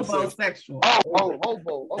 Homosexual.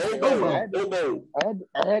 Hobo. I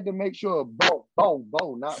had to make sure bone,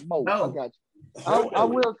 not mo. I got you. I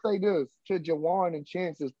will say this to Jawan and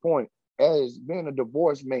Chance's point as being a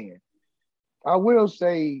divorced man. I will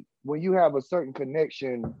say when you have a certain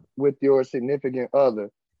connection with your significant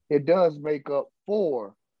other, it does make up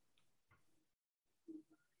for,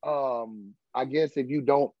 I guess if you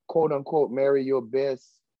don't quote unquote marry your best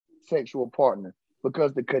sexual partner,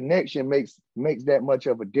 because the connection makes that much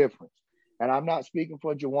of a difference. And I'm not speaking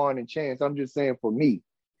for Jawan and Chance. I'm just saying for me,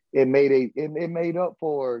 it made up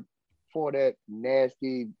for that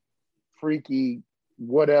nasty, freaky,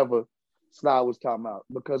 whatever Sly was talking about,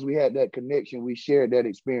 because we had that connection, we shared that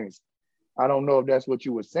experience. I don't know if that's what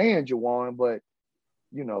you were saying, Jawan, but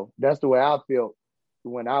that's the way I felt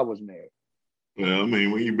when I was married. Well, I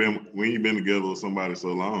mean, when you've been together with somebody so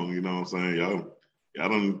long, you know what I'm saying, y'all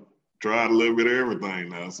done tried a little bit of everything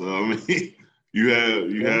now. So I mean, you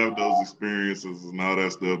have those experiences and all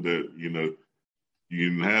that stuff that you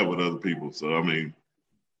didn't have with other people. So I mean,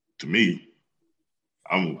 to me,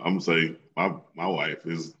 I'm gonna say my wife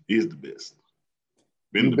is the best.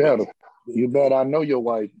 Been the best. You bet I know your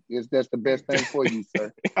wife. That's the best thing for you,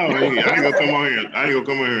 sir. I ain't gonna come on here. I ain't gonna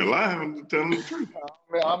come on here and lie. I'm just telling the truth.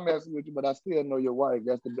 I'm messing with you, but I still know your wife.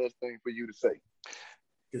 That's the best thing for you to say.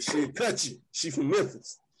 Cause she cut you. She from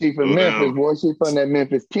Memphis. She from Memphis, boy. She from that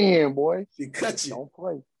Memphis 10, boy. She cut you. Don't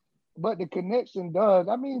play. But the connection does.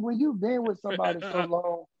 I mean, when you've been with somebody so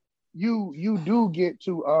long, you do get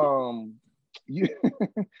to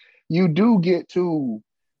you do get to.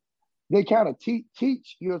 They kind of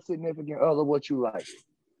teach your significant other what you like.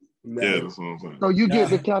 Yeah, that's what I'm saying. So you get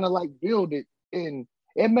to kind of like build it, and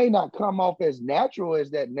it may not come off as natural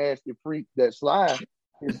as that nasty freak that Sly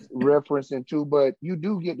is referencing to, but you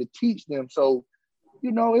do get to teach them. So,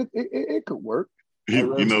 it could work.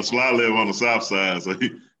 Sly live on the south side, so he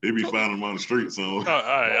be finding them on the street. So, all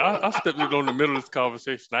right, I stepped in on the middle of this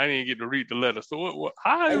conversation. I didn't get to read the letter. So, what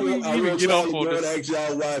how did we even get off on this? Ask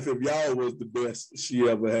y'all wife if y'all was the best she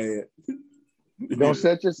ever had. Don't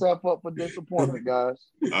set yourself up for disappointment, guys.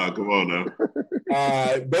 Come on now.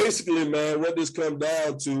 Basically, man, what this comes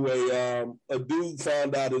down to, a dude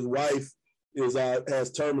found out his wife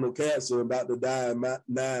has terminal cancer, about to die in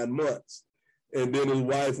 9 months, and then his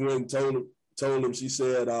wife went and told him, she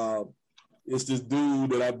said, it's this dude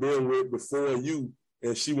that I've been with before you,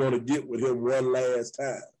 and she want to get with him one last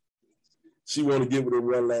time. So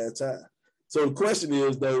the question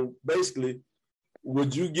is, though, basically,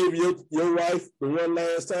 would you give your wife the one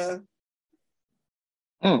last time?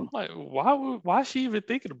 Like, why is she even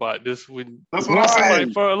thinking about this when that's what I'm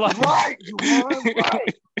saying for her life? Right.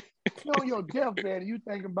 You on your deathbed, you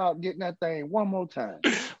think about getting that thing one more time.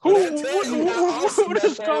 Who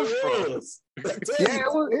this comes from?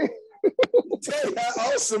 Tell you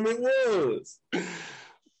how awesome it was.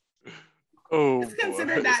 Oh, just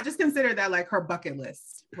consider that like her bucket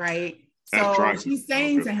list, right? So she's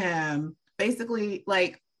saying to him, basically,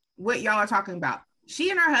 like what y'all are talking about.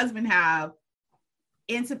 She and her husband have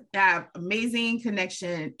amazing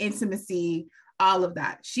connection, intimacy, all of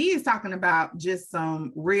that. She is talking about just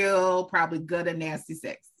some real, probably good and nasty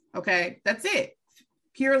sex. Okay, that's it.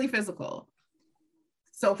 Purely physical.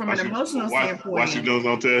 So from an emotional standpoint, why she don't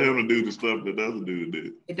tell him to do the stuff that the other dude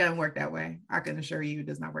did? It doesn't work that way. I can assure you, it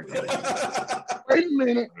does not work that way. Wait a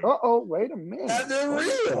minute. Wait a minute. That's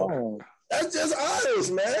real. That's just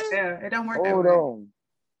honest, man. Yeah, it don't work that way. Hold on.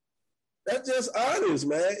 That's just honest,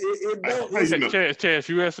 man. It don't. Chance,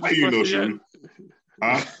 you answered this question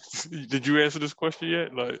yet? Did you answer this question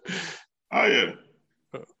yet? Like, oh yeah.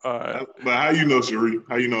 All right. But how you know, Cherie?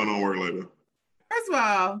 How you know it don't work like that? First of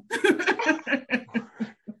all,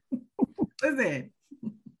 listen.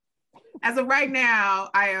 As of right now,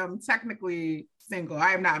 I am technically single.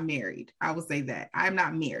 I am not married. I will say that I am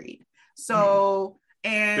not married. So.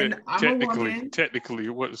 And I'm a woman. Technically,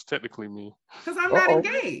 what does technically mean? Because I'm not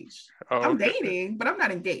engaged. I'm dating, but I'm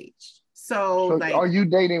not engaged. So like, are you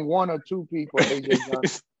dating one or two people?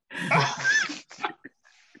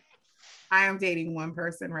 I am dating one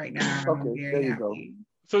person right now. Okay, there you go.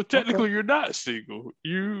 So technically, you're not single.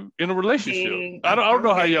 You in a relationship. I don't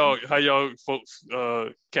know how y'all folks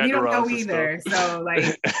categorize. You don't know either. So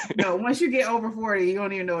like, once you get over 40, you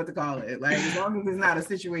don't even know what to call it. Like as long as it's not a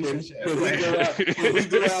situationship. When we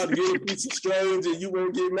go out and get a piece of strange and you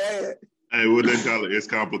won't get mad. Hey, what they call it? It's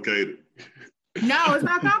complicated. No, it's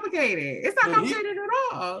not complicated. It's not complicated at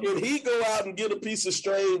all. Can he go out and get a piece of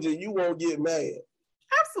strange and you won't get mad?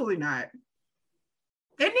 Absolutely not.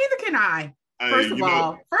 And neither can I. First of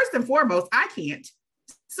all, first and foremost, I can't.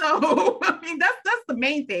 So I mean, that's the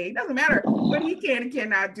main thing. It doesn't matter what he can and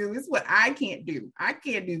cannot do. It's what I can't do. I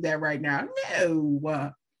can't do that right now.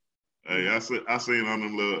 No. Hey, I seen on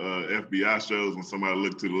them little FBI shows when somebody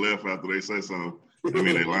look to the left after they say something. I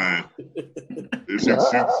mean, they lying.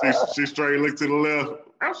 She straight look to the left.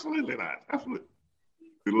 Absolutely not. Absolutely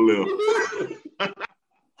to the left.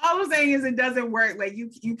 All I'm saying is it doesn't work. Like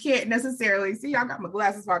you can't necessarily see. I got my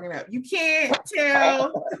glasses fogging up. You can't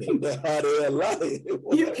tell. You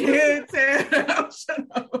can't tell. Shut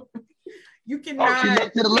up. You cannot. She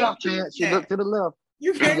looked to the left, Chance. She looked to the left.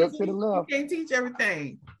 You can't look to the left. You can't teach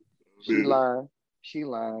everything. She lying. She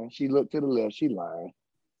lying. She looked to the left. She lying.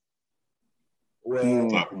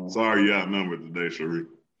 Well, sorry you outnumbered today, Cherie.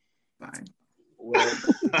 Fine. Well,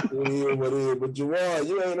 but Jawad,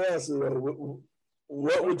 you ain't answering.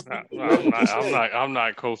 What would I'm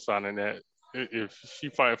not co-signing that. If she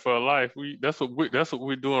fight for her life, that's what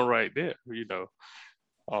we're doing right there. Yeah,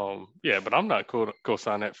 but I'm not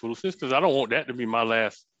co-signing that foolishness because I don't want that to be my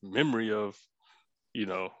last memory of,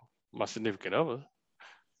 my significant other.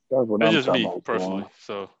 That's just me personally.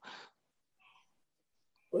 So.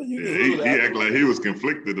 Well, he acted like he was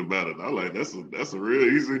conflicted about it. I like that's a real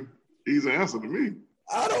easy answer to me.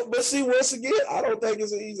 I don't. But see, once again, I don't think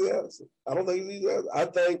it's an easy answer. I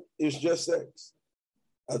think it's just sex.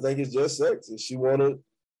 If she wanna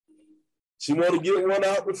get one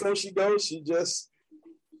out before she goes. You just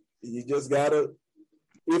gotta.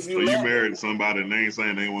 If you married somebody and they ain't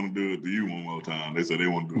saying they want to do it to you one more time. They said they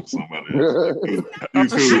want to do it to somebody else. You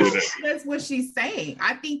cool with that? That's what she's saying.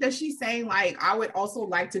 I think that she's saying, like, I would also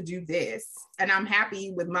like to do this, and I'm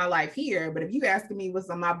happy with my life here. But if you asking me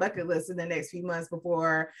what's on my bucket list in the next few months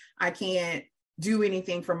before I can't do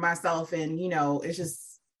anything for myself, and it's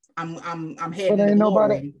just I'm heading.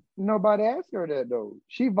 But ain't nobody asked her that though.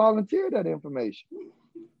 She volunteered that information.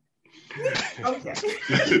 Okay.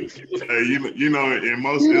 Hey, in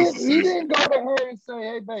most instances, he didn't go to her and say,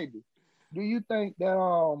 "Hey, baby, do you think that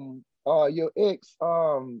your ex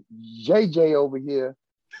JJ over here,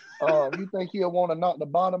 you think he'll want to knock the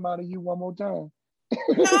bottom out of you one more time?"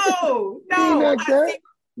 No.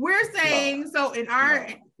 We're saying so in our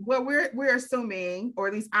what we're assuming, or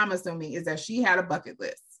at least I'm assuming, is that she had a bucket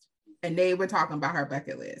list, and they were talking about her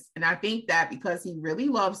bucket list, and I think that because he really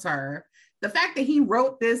loves her. The fact that he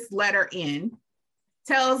wrote this letter in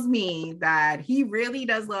tells me that he really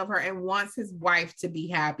does love her and wants his wife to be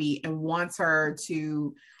happy and wants her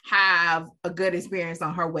to have a good experience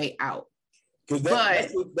on her way out.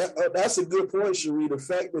 That's a good point, Cherie. The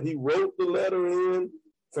fact that he wrote the letter in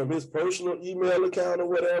from his personal email account or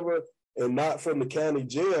whatever, and not from the county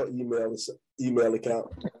jail email account,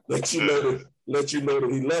 let you know that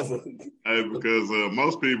he loves her. Hey, because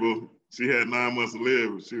most people. She had 9 months to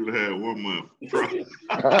live. She would have had 1 month.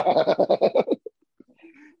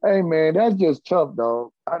 Hey, man, that's just tough,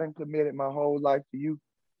 dog. I done committed my whole life to you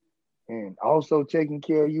and also taking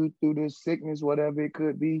care of you through this sickness, whatever it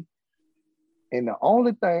could be. And the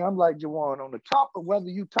only thing, I'm like Juwan, on the top of whether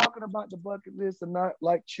you talking about the bucket list or not,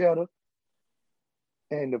 like Cheddar,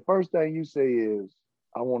 and the first thing you say is,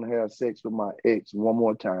 I want to have sex with my ex one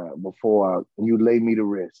more time before you lay me to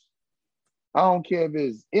rest. I don't care if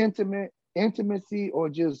it's intimacy or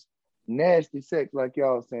just nasty sex like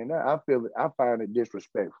y'all saying. I find it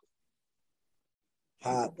disrespectful.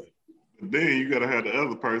 Then you gotta have the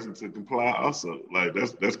other person to comply also. Like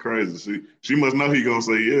that's crazy. She must know he gonna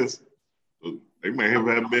say yes. They may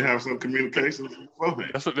have some communication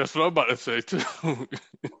beforehand. That's what I'm about to say too.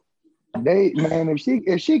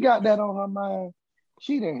 If she got that on her mind,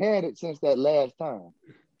 she done had it since that last time.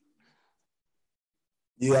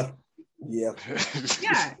 Yeah.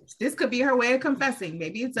 This could be her way of confessing.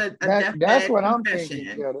 Maybe it's a that's what I'm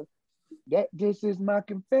thinking. This is my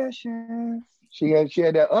confession. She had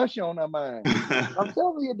that Usher on her mind. I'm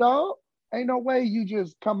telling you, dog, ain't no way you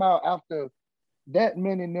just come out after that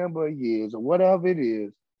many number of years or whatever it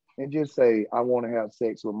is and just say, I want to have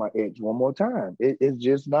sex with my ex one more time. It's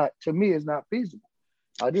just not, to me, it's not feasible.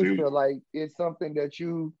 I just feel like it's something that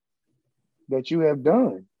you have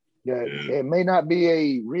done. It may not be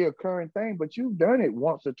a reoccurring thing, but you've done it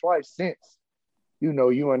once or twice since,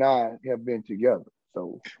 you and I have been together.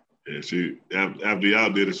 So yeah, she after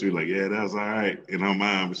y'all did it, she was like, yeah, that's all right in her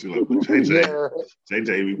mind. But she was like, but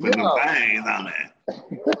JJ be putting them things on that.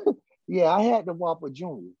 Yeah, I had the Whopper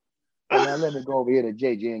Junior. And now let me go over here to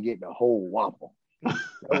JJ and get the whole Whopper.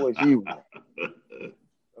 That was you.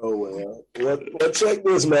 Oh, well, check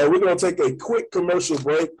this, man. We're going to take a quick commercial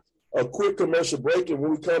break. And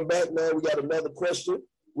when we come back, man, we got another question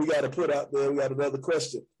we got to put out there. We got another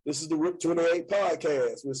question. This is the RIP 28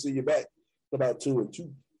 podcast. We'll see you back in about 2 and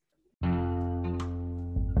 2.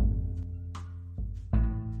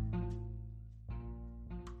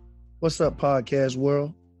 What's up, podcast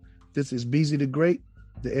world? This is Beezy the Great,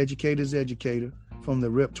 the educator's educator from the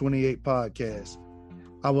RIP 28 podcast.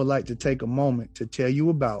 I would like to take a moment to tell you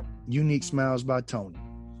about Unique Smiles by Tony,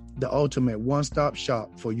 the ultimate one-stop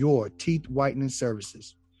shop for your teeth whitening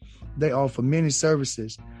services. They offer many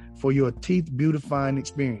services for your teeth beautifying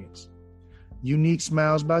experience. Unique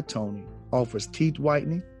Smiles by Tony offers teeth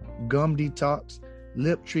whitening, gum detox,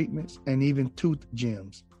 lip treatments, and even tooth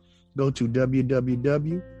gems. Go to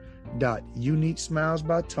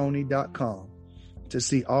www.uniquesmilesbytony.com to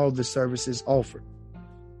see all the services offered.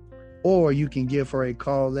 Or you can give her a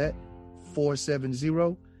call at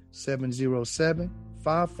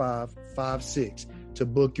 470-707-5556 to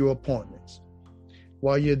book your appointments.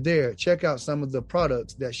 While you're there, check out some of the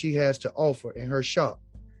products that she has to offer in her shop.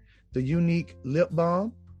 The Unique Lip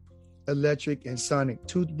Balm, electric and sonic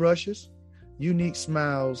toothbrushes, Unique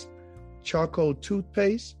Smiles charcoal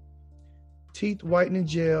toothpaste, teeth whitening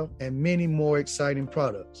gel, and many more exciting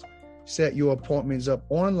products. Set your appointments up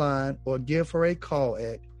online or give her a call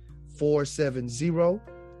at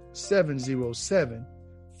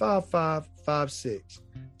 470-707-5556.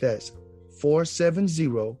 That's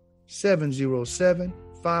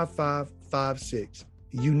 470-707-5556.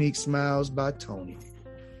 Unique Smiles by Tony.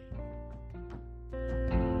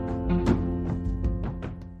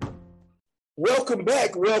 Welcome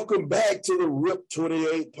back to the RIP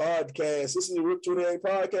 28 podcast. This is the RIP 28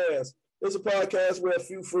 podcast. It's a podcast where a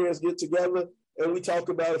few friends get together and we talk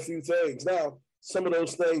about a few things. Now, some of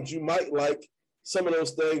those things you might like, some of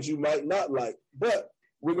those things you might not like, but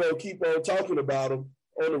we're going to keep on talking about them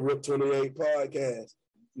on the RIP 28 podcast.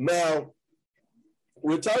 Now,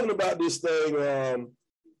 we're talking about this thing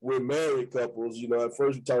with married couples. You know, at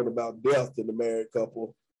first we talked about death in the married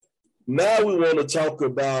couple. Now we want to talk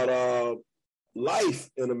about life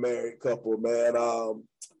in a married couple, man.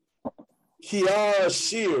 Keyara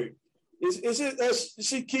Sheard. Is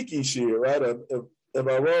she Kiki Sheard, right? Am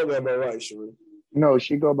I wrong or am I right, Sheree? No,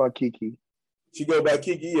 she go by Kiki. She go by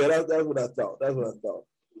Kiki? Yeah, that's what I thought.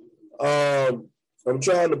 I'm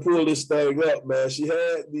trying to pull this thing up, man. She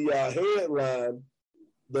had the headline.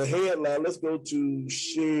 The headline, let's go to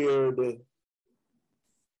shared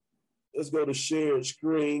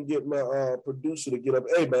screen, get my producer to get up.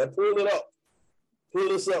 Hey, man, pull it up. Pull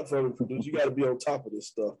this up for me, producer. You got to be on top of this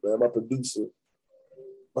stuff, man. My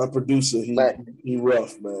producer, he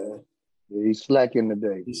rough, man. Yeah, he's slacking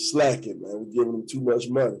today. He's slacking, man. We're giving him too much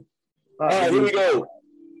money. All right, here we go.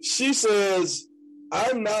 She says,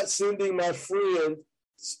 I'm not sending my friend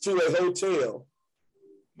to a hotel.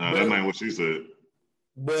 No, that ain't what she said.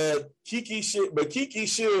 But Kiki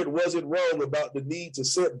Sheard wasn't wrong about the need to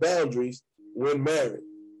set boundaries when married.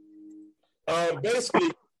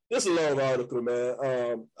 Basically, this is a long article, man.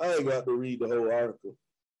 I ain't got to read the whole article.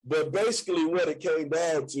 But basically what it came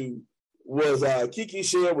down to was Kiki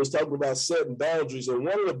Sheard was talking about setting boundaries. And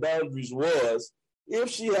one of the boundaries was if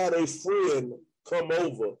she had a friend come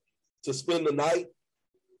over to spend the night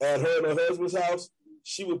at her and her husband's house,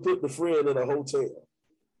 she would put the friend in a hotel.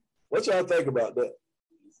 What y'all think about that?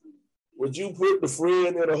 Would you put the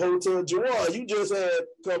friend in a hotel? Juwan, you just had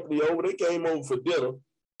company over. They came over for dinner.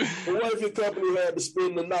 But what if your company had to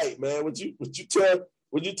spend the night, man? Would you tell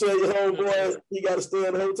your homeboy he got to stay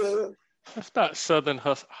in a hotel? That's not Southern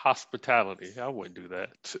hospitality. I wouldn't do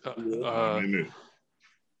that.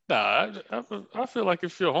 I feel like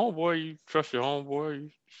if you're a homeboy, you trust your homeboy.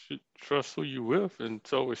 You should trust who you with, and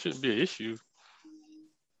so it shouldn't be an issue.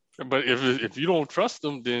 But if you don't trust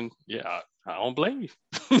them, then yeah, I don't blame you.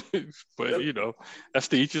 But you know, that's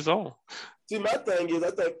to each his own. See, my thing is,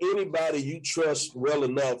 I think anybody you trust well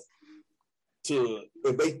enough to,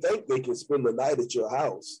 if they think they can spend the night at your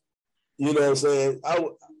house, you know what I'm saying? I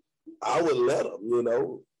would let them. You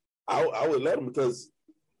know, I would let them because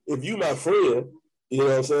if you my friend, you know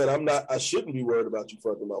what I'm saying? I shouldn't be worried about you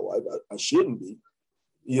fucking my wife. I shouldn't be,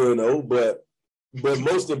 you know, but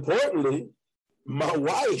most importantly, my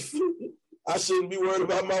wife, I shouldn't be worried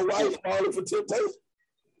about my wife falling for temptation.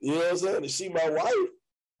 You know what I'm saying? Is she my wife?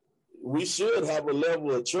 We should have a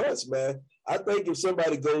level of trust, man. I think if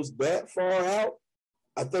somebody goes that far out,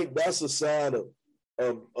 I think that's a sign of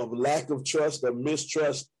lack of trust or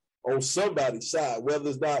mistrust on somebody's side, whether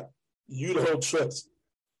it's not you don't trust,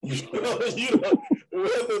 whether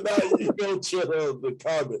or not you don't trust the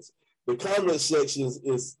comments. The comment section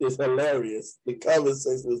is hilarious. The comment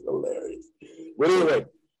section is hilarious. But anyway,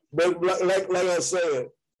 like I said,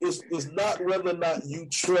 it's not whether or not you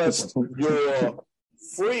trust your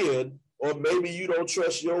friend or maybe you don't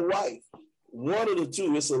trust your wife. One of the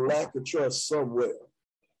two, it's a lack of trust somewhere.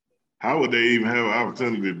 How would they even have an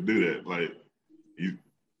opportunity to do that? Like,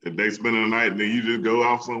 if they spend the night and then you just go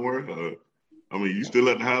off somewhere? I mean, you still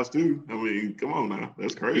at the house too? I mean, come on now.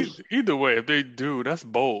 That's crazy. Either way, if they do, that's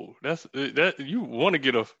bold. That you want to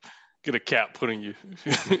get a cap put in you.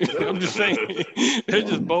 I'm just saying, they're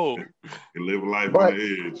just bold. You live life on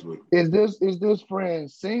the edge. But... Is this friend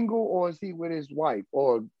single or is he with his wife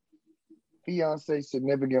or fiance,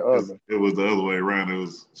 significant other? It was the other way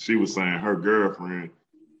around. She was saying her girlfriend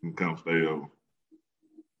can come stay over.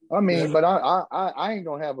 I mean, but I ain't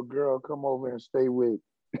gonna have a girl come over and stay with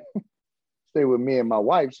me and my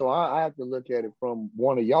wife. So I have to look at it from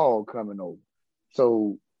one of y'all coming over.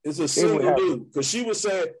 So it's a single dude, because she was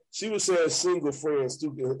saying single friends too.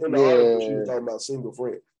 In the article, she was talking about single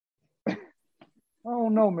friends. I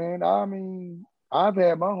don't know, man. I mean, I've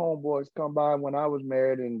had my homeboys come by when I was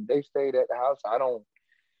married, and they stayed at the house.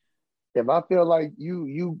 If I feel like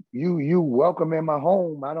you welcome in my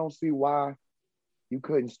home, I don't see why you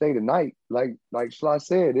couldn't stay the night. Like Sly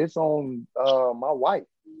said, it's on my wife.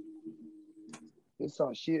 It's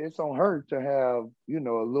on her to have, a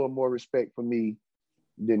little more respect for me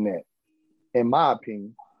than that, in my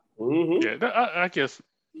opinion. Mm-hmm. Yeah, I guess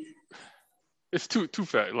it's two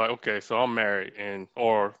facts. Like, okay, so I'm married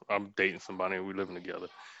or I'm dating somebody and we living together.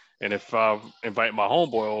 And if I invite my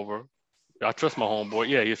homeboy over, I trust my homeboy.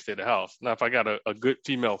 Yeah, he'll stay at the house. Now, if I got a good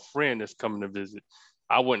female friend that's coming to visit,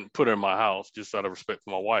 I wouldn't put her in my house just out of respect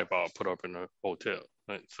for my wife. I'll put her up in a hotel.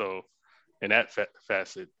 Right? So, in that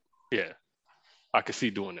facet, yeah, I could see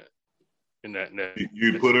doing that. In that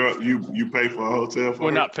you put her up, you pay for a hotel for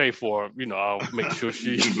her? Not pay for her. I'll make sure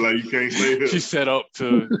she like you can't stay here. She's set up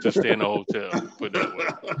to stay in a hotel. Put that way.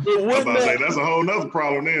 I'm about to say that's a whole nother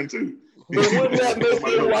problem then too. But wouldn't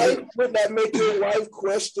that make your wife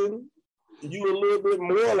question you a little bit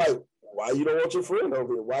more? Like, why you don't want your friend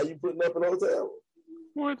over here? Why are you putting up in a hotel?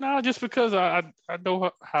 Well, no, just because I know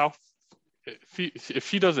how. If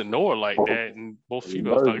she doesn't know her like that, and both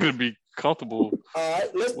females not going to be comfortable. All right,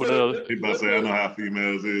 let's put it. He about to say, I know how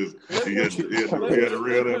females is. You got to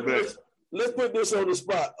reel that back. Let's put this on the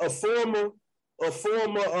spot. A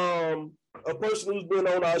person who's been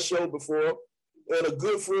on our show before, and a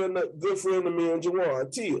good friend of me and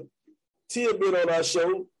Jawan, Tia. Tia been on our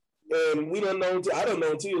show, and I done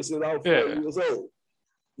known Tia since I was 4 years old.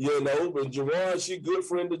 But Jawan, she good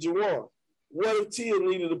friend of Jawan. What if Tia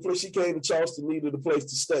needed a place? She came to Charleston, needed a place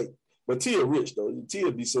to stay. But Tia rich, though.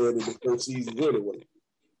 Tia be saying in the first season anyway.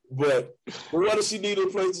 But what if she needed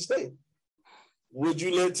a place to stay? Would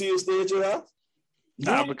you let Tia stay at your house?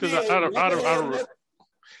 Nah, because I don't.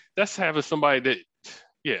 That's having somebody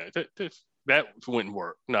that wouldn't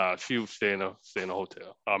work. Nah, she would stay in a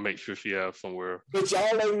hotel. I'll make sure she has somewhere. But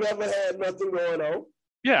y'all ain't never had nothing going on.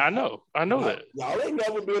 Yeah, I know that. Y'all ain't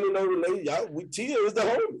never been in no relationship. Tia is the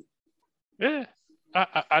homie. Yeah,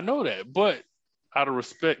 I know that, but out of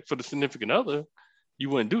respect for the significant other, you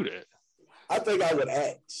wouldn't do that. I think I would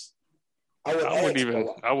ask. I wouldn't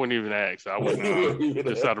even ask. I would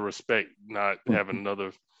just out of respect, not having another.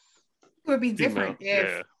 It would be different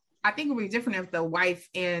I think it would be different if the wife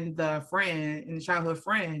and the friend and the childhood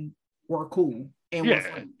friend were cool. And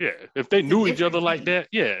if they knew each other like that,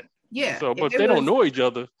 yeah. So, but if they don't know each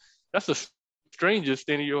other, that's a stranger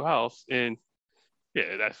staying in your house, and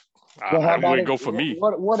that's. I wouldn't go for me.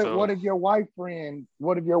 What if your wife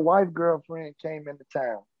girlfriend came into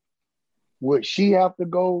town? Would she have to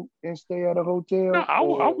go and stay at a hotel? No, I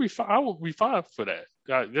would be fine for that.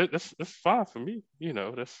 That's fine for me.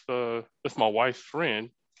 That's my wife's friend.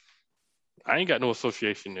 I ain't got no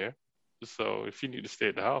association there. So if you need to stay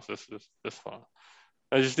at the house, that's fine.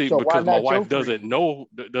 I just think because my wife doesn't know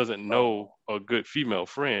a good female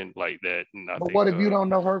friend like that. But what if you don't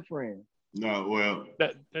know her friend? No, well,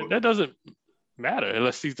 that doesn't matter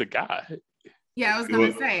unless he's a guy. Yeah, I was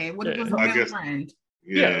gonna say, what if it was a male friend?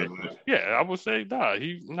 Yeah, I would say, nah,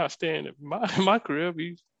 he's not staying at my crib.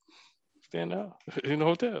 He's staying out in the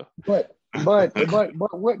hotel. But what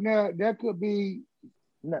now? That could be.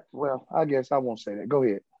 Well, I guess I won't say that. Go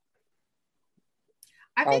ahead.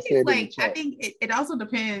 I think it also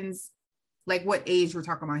depends. Like what age we're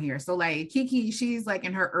talking about here. So like Kiki, she's like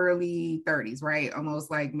in her early 30s, right? Almost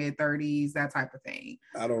like mid 30s, that type of thing.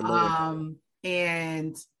 I don't know.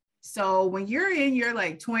 And so when you're in your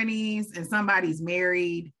like 20s and somebody's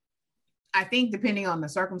married, I think depending on the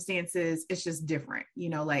circumstances, it's just different.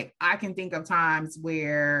 Like I can think of times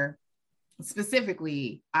where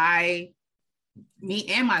specifically me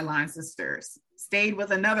and my line sisters stayed with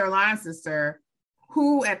another line sister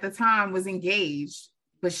who at the time was engaged.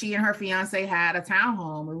 But she and her fiance had a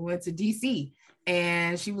townhome and we went to DC.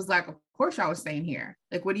 And she was like, of course y'all was staying here.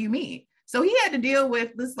 Like, what do you mean? So he had to deal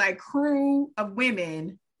with this like crew of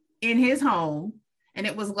women in his home. And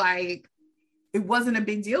it was like, it wasn't a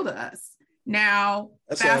big deal to us. Now,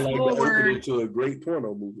 fast forward to a great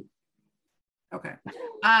porno movie. Okay.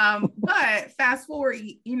 But fast forward,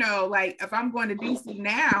 like if I'm going to DC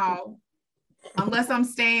now, unless I'm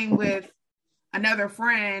staying with another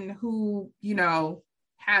friend who,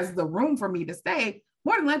 has the room for me to stay,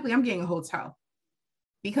 more than likely I'm getting a hotel,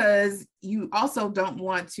 because you also don't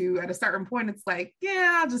want to, at a certain point, it's like,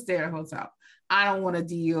 I'll just stay at a hotel. I don't want to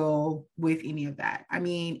deal with any of that. I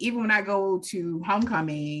mean, even when I go to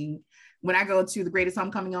homecoming, when I go to the greatest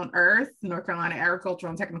homecoming on earth, North Carolina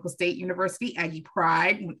Agricultural and Technical State University, Aggie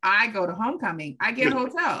Pride, when I go to homecoming, I get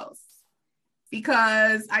hotels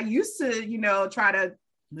because I used to, try to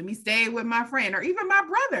let me stay with my friend or even my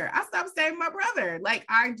brother. I stopped staying with my brother. Like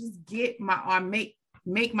I just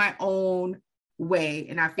make my own way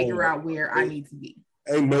and I figure out where I need to be.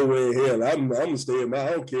 Ain't no way in hell. I'm gonna stay in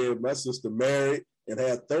I don't care if my sister married and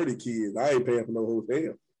had 30 kids. I ain't paying for no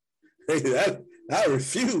hotel. Hey, I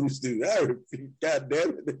refuse, dude. God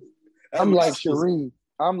damn it. I'm like Cherie.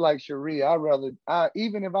 I'd rather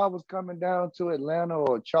even if I was coming down to Atlanta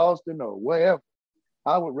or Charleston or wherever,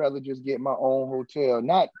 I would rather just get my own hotel.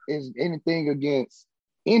 Not is anything against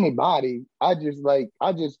anybody. I just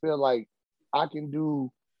feel like I can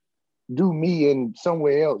do me in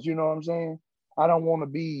somewhere else. You know what I'm saying? I don't want to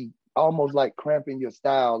be almost like cramping your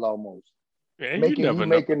style almost. Yeah, making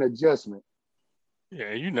an adjustment.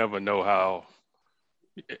 Yeah, you never know how.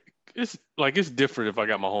 It's different if I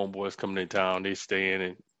got my homeboys coming in town, they staying,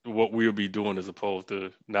 and what we'll be doing as opposed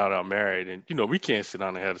to now that I'm married. And, we can't sit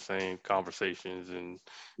down and have the same conversations and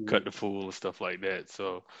cut the fool and stuff like that.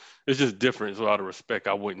 So it's just different. So out of respect,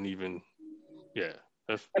 I wouldn't even,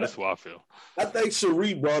 that's what I feel. I think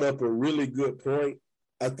Cherie brought up a really good point.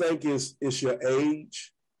 I think it's your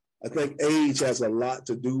age. I think age has a lot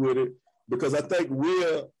to do with it, because I think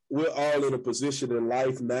we're all in a position in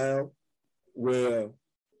life now where,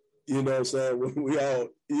 you know what I'm saying, we all,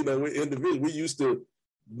 we're individuals. We used to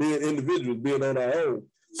being individuals, being on our own.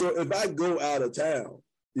 So if I go out of town,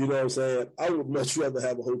 you know what I'm saying, I would much rather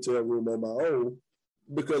have a hotel room on my own,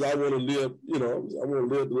 because I want to live, I want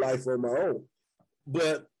to live the life on my own.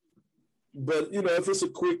 But if it's a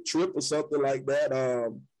quick trip or something like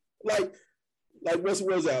that, like what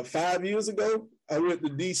was that, 5 years ago, I went to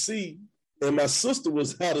DC and my sister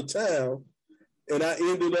was out of town, and I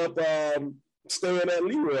ended up staying at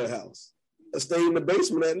Leroy House. I stayed in the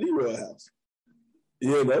basement at Leroy House.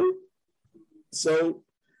 So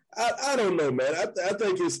I don't know, man. I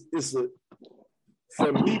think it's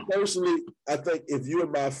for me personally, I think if you're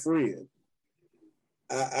my friend,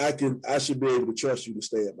 I should be able to trust you to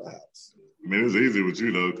stay at my house. I mean, it's easy with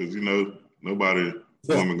you though, because nobody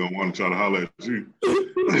woman gonna want to try to holler at you.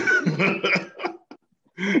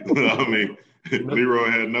 I mean,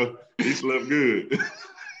 Leroy he slept good.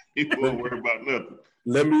 He wasn't worried about nothing.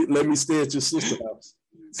 Let me stay at your sister's house.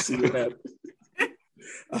 See what happens.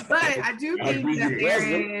 But I do think that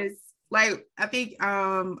there is, I think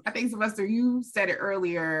Sylvester, you said it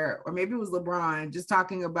earlier, or maybe it was LeBron, just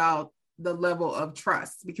talking about the level of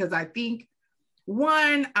trust, because I think,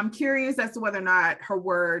 one, I'm curious as to whether or not her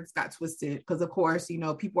words got twisted, because of course,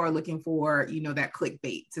 people are looking for, that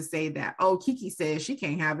clickbait to say that, oh, Kiki says she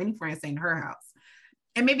can't have any friends staying in her house.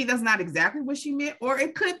 And maybe that's not exactly what she meant, or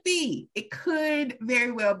it could be. It could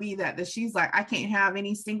very well be that she's like, I can't have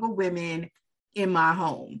any single women in my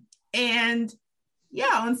home. And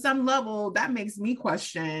yeah, on some level, that makes me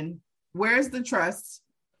question, where's the trust,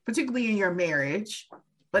 particularly in your marriage?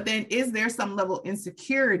 But then is there some level of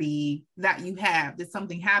insecurity that you have? Did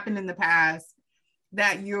something happen in the past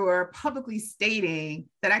that you're publicly stating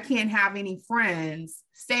that I can't have any friends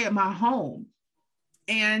stay at my home?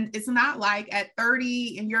 And it's not like at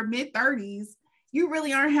 30, in your mid 30s, you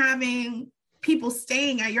really aren't having people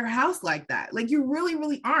staying at your house like that. Like, you really,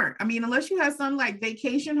 really aren't. I mean, unless you have some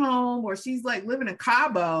vacation home, or she's living in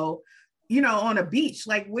Cabo, on a beach,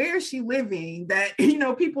 where is she living that,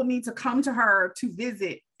 people need to come to her to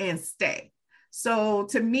visit and stay. So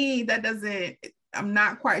to me, I'm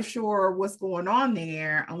not quite sure what's going on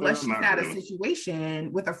there, unless she's had a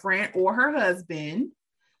situation with a friend or her husband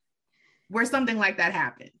where something like that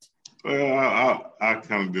happened. Well, I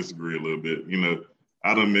kind of disagree a little bit.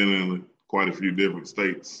 I done been in quite a few different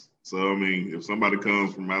states. So, I mean, if somebody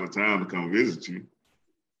comes from out of town to come visit you,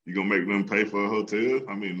 you going to make them pay for a hotel?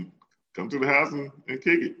 I mean, come to the house and kick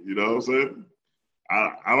it. You know what I'm saying?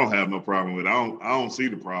 I don't have no problem with it. I don't see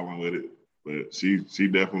the problem with it. But she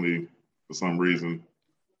definitely, for some reason,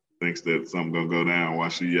 thinks that something going to go down while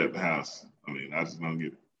she at the house. I mean, I just don't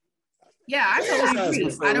get it. Yeah, I totally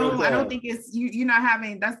agree. I don't think it's you're not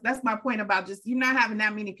having, that's my point about just you not having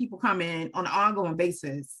that many people come in on an ongoing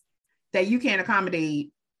basis that you can't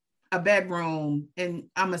accommodate a bedroom. And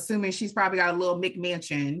I'm assuming she's probably got a little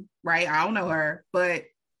McMansion, right? I don't know her, but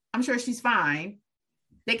I'm sure she's fine.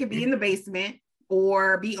 They could be in the basement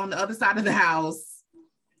or be on the other side of the house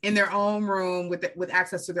in their own room with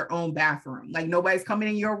access to their own bathroom. Nobody's coming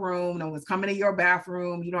in your room. No one's coming in your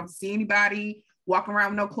bathroom. You don't have to see anybody walking around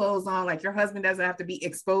with no clothes on. Your husband doesn't have to be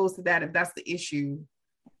exposed to that if that's the issue.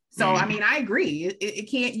 So, I mean, I agree.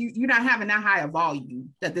 It can't, you're not having that high a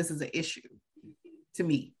volume that this is an issue to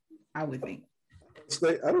me, I would think.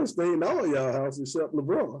 I don't stay in all y'all houses except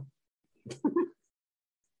LeBron.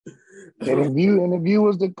 And if you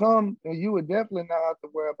was to come, you would definitely not have to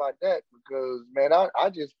worry about that, because man, I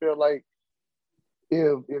just feel like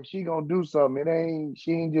if she gonna do something,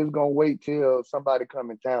 she ain't just gonna wait till somebody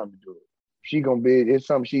come in town to do it. It's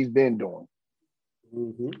something she's been doing.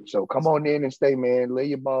 Mm-hmm. So come on in and stay, man. Lay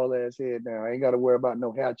your ball ass head down. I ain't got to worry about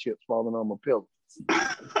no hair chips falling on my pillow.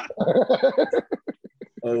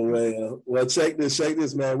 Oh man. Well, check this,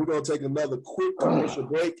 man. We're gonna take another quick commercial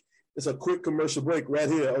break. It's a quick commercial break right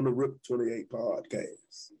here on the RIP 28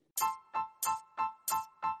 podcast.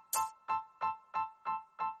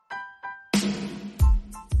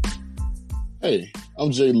 Hey,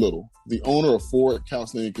 I'm Jay Little, the owner of Forward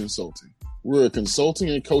Counseling and Consulting. We're a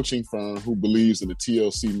consulting and coaching firm who believes in the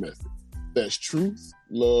TLC method. That's truth,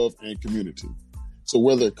 love, and community. So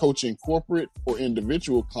whether coaching corporate or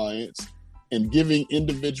individual clients and giving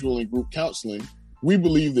individual and group counseling, we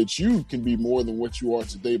believe that you can be more than what you are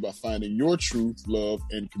today by finding your truth, love,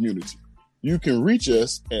 and community. You can reach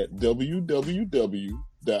us at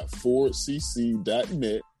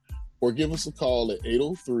www.forwardcc.net or give us a call at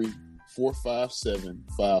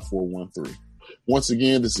 803-457-5413. Once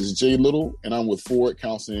again, this is Jay Little, and I'm with Forward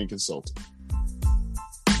Counseling and Consulting.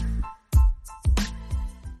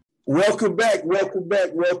 Welcome back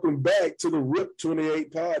to the RIP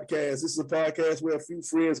 28 podcast. This is a podcast where a few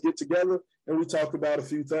friends get together and we talk about a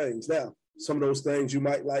few things. Now, some of those things you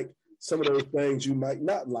might like, some of those things you might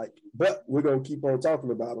not like, but we're going to keep on talking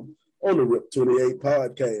about them on the RIP 28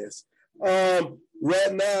 podcast.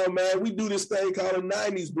 Right now, man, we do this thing called a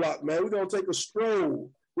 90s block, man. We're going to take a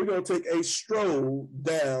stroll. We're going to take a stroll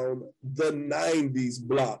down the 90s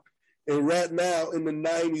block. And right now in the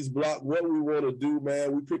 90s block, what we want to do,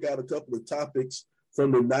 man, we pick out a couple of topics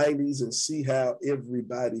from the 90s and see how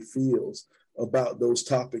everybody feels about those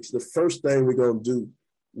topics. The first thing we're going to do,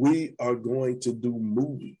 we are going to do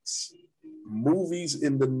movies. Movies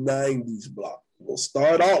in the 90s block. We'll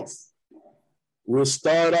start off.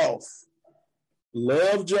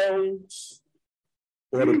 Love Jones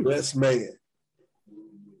or The Best Man?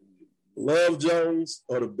 Love Jones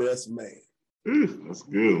or The Best Man? That's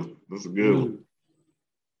good. That's a good one.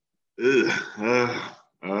 Maybe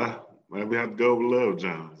I have to go with Love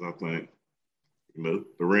Jones, I think. You know,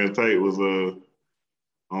 Loren Tate was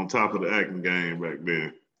on top of the acting game back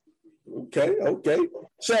then. Okay.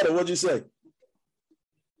 Shadow, what'd you say?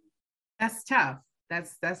 That's tough.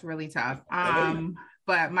 That's really tough.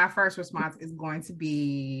 But my first response is going to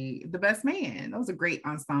be The Best Man. That was a great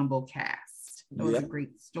ensemble cast. It was a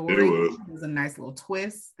great story. It was a nice little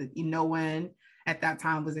twist that no one at that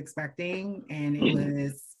time was expecting. And it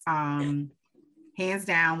was hands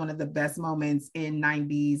down one of the best moments in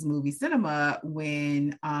 90s movie cinema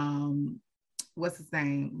when, what's his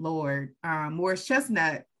name? Morris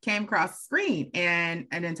Chestnut came across the screen and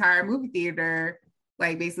an entire movie theater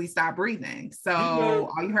like basically stopped breathing. So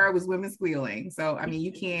all you heard was women squealing. So, I mean,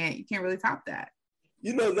 you can't really top that.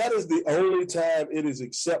 You know, that is the only time it is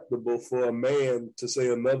acceptable for a man to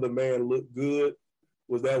say another man looked good.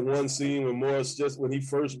 Was that one scene when Morris, just when he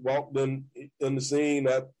first walked in the scene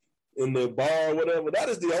in the bar or whatever. That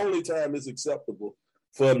is the only time it's acceptable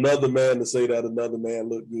for another man to say that another man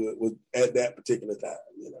looked good was at that particular time.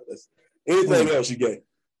 You know, that's anything else you get.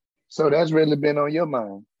 So that's really been on your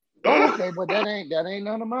mind. Oh, okay, but that ain't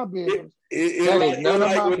none of my business. That ain't none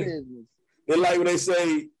of my business. It's like when they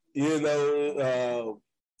say, you know,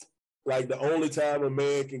 like the only time a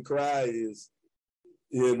man can cry is,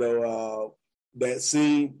 you know, that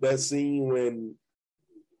scene when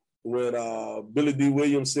Billy D.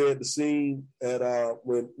 Williams said the scene at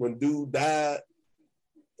when dude died.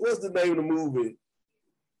 What's the name of the movie?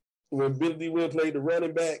 When Billy D. Williams played the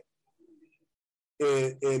running back,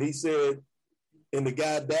 and he said, and the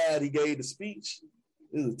guy died, he gave the speech.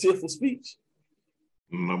 It was a tearful speech.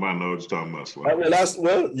 Nobody knows what you're talking about. So. I mean,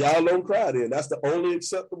 y'all don't cry then. That's the only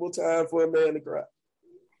acceptable time for a man to cry.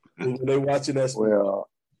 When they watching that speech. Well,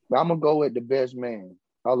 I'm going to go with The Best Man.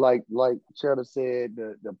 I like Cheddar said,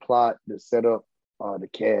 the plot, the setup, the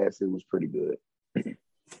cast, it was pretty good.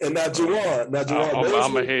 And now, Juwan,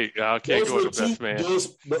 I'm a hate. I can't go with The Best Man.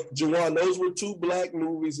 Juwan, those were two black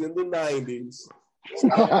movies in the 90s. A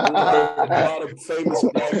lot of famous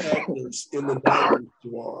black actors in the 90s,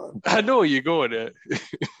 Juwan. I know where you're going at.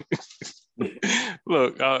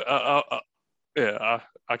 Look, I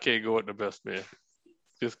can't go with The Best Man.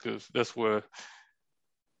 Just because that's where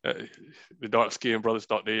the dark-skinned brothers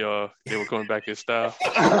thought they were coming back in style.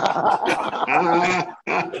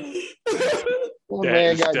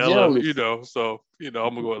 Man got jealous. You know, so I'm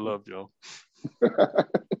gonna go with Love Jones.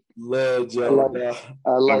 Love Jones.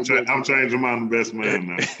 I'm changing my Best Man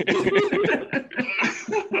now.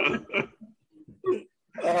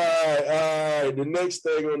 All right. The next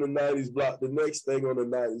thing on the 90s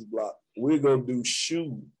block. We're gonna do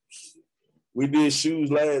shoes. We did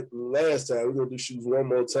shoes last time. We're gonna do shoes one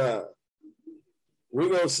more time. We're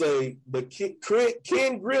gonna say the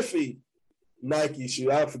Ken Griffey Nike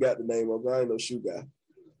shoe. I forgot the name of it. I ain't no shoe guy.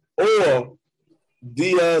 Or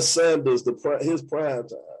Deion Sanders, his prime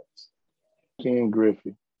times. Ken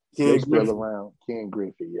Griffey. Ken Griffey.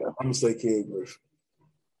 Yeah. I'm gonna say Ken Griffey.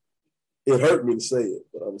 It hurt me to say it,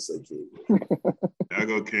 but I'm gonna say Ken Griffey. I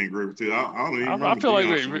go Ken Griffey too. I don't even remember. I feel like,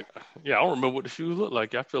 I don't remember what the shoes look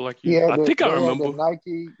like. I feel like I remember. The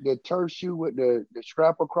Nike, the turf shoe with the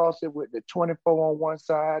strap across it with the 24 on one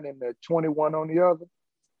side and the 21 on the other.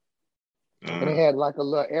 And it had like a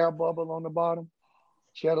little air bubble on the bottom.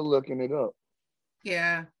 Cheddar looking it up.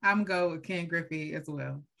 Yeah, I'm going with Ken Griffey as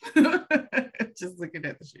well. Just looking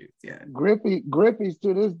at the shoes, yeah. Griffey's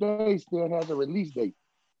to this day still has a release date.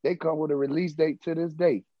 They come with a release date to this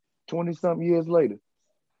day, 20-something years later.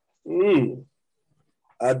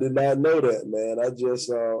 I did not know that, man. I just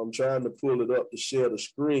I'm trying to pull it up to share the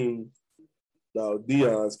screen. Now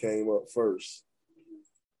Deion's came up first.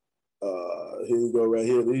 Here we go, right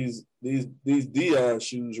here. These Deion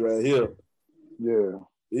shoes right here. Yeah.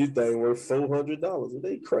 These things worth $400. Are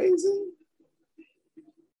they crazy?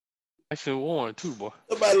 I should warn too, boy.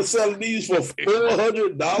 Somebody selling these for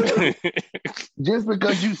 $400. Just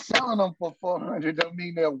because you selling them for $400 don't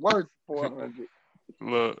mean they're worth $400.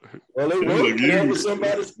 Look, well, they worth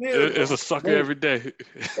somebody steal. It's a sucker every day.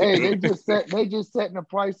 Hey, they just setting the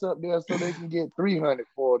price up there so they can get $300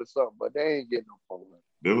 for it or something, but they ain't getting no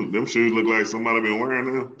 $400. Them shoes look like somebody been wearing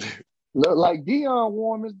them. Look like Deion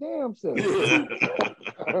wore his damn self.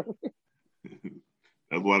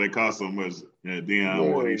 That's why they cost so much. Yeah,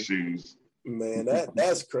 Deion wore these shoes. Man,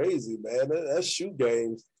 that's crazy, man. That shoe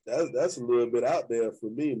game, that's a little bit out there for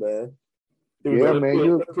me, man.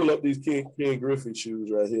 Man. Pull up these Ken Griffey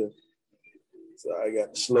shoes right here. So I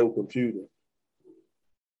got the slow computer.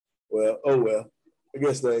 Well. I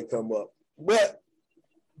guess they ain't come up. But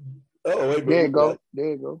wait. There you go.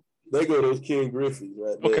 They go those Ken Griffey's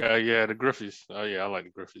right there. Okay, yeah, the Griffey's. Oh yeah, I like the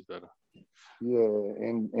Griffey's better. Yeah,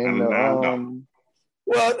 and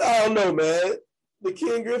well, I don't know, man. The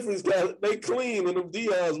Ken Griffey's they clean, and them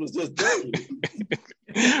Deion's was just dirty.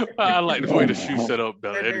 I like the way the shoe set up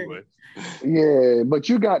better anyway. Yeah, but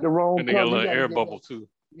you got the wrong. And they got a little air bubble too.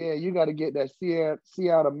 Yeah, you got to get that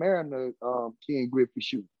Seattle Mariner Ken Griffey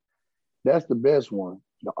shoe. That's the best one.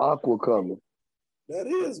 The aqua color.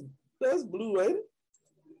 That's blue, ain't it?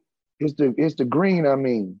 It's the green. I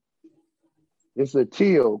mean, it's a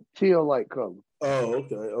teal like color. Oh,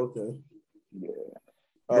 okay. Yeah.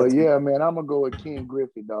 But yeah, man, I'm gonna go with Ken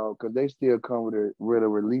Griffey, dog, because they still come with a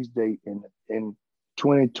release date in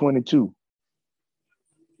 2022.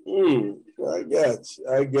 I got you.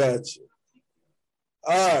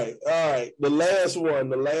 All right. The last one.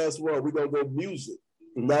 We're gonna go music.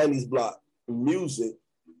 90s block music.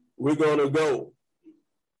 We're gonna go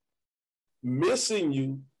 "Missing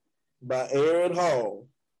You" by Aaron Hall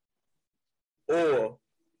or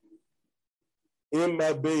 "In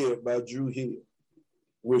My Bed" by Dru Hill.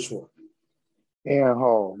 Which one? Aaron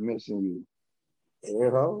Hall, "Missing You."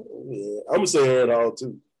 Aaron Hall? Yeah. I'm going to say Aaron Hall,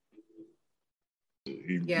 too.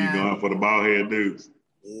 He going for the bald head dudes.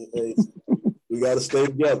 Hey, we got to stay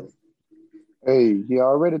together. Hey, he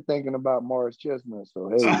already thinking about Morris Chestnut, so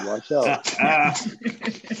hey, watch out. Yeah.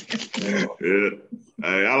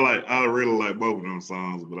 Hey, I really like both of them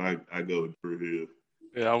songs, but I go with Dru Hill.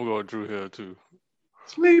 Yeah, I'm going with Dru Hill, too.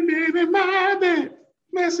 Sleeping in my bed,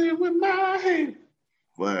 messing with my head.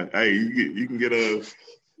 But hey, you can get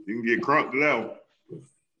crunk to that one.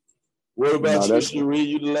 What about you, Cherie?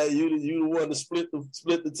 You the one to split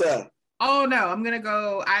the tie. Oh no, I'm gonna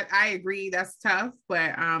go. I agree, that's tough,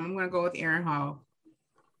 but I'm gonna go with Aaron Hall.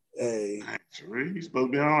 Hey, Cherie, you supposed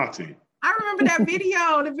to be on our team. I remember that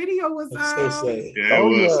video. The video was so sad. Yeah, it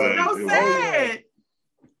was sad.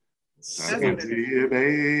 So sad. Yeah,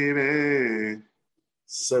 baby.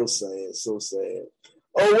 So sad.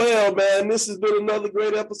 Oh, well, man, this has been another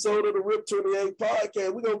great episode of the RIP 28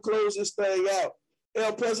 podcast. We're going to close this thing out.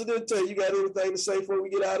 El Presidente, you got anything to say before we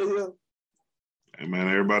get out of here? Hey, man,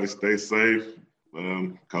 everybody stay safe.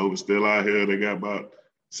 COVID's still out here. They got about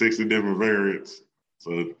 60 different variants.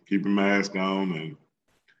 So keep your mask on and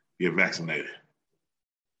get vaccinated.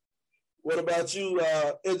 What about you,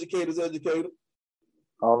 educator?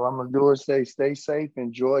 All I'm gonna do is say, stay safe,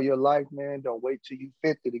 enjoy your life, man. Don't wait till you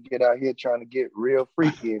 50 to get out here trying to get real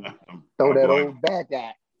freaky and throw that old back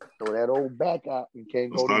out. And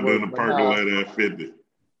can't go start doing the percolator at 50.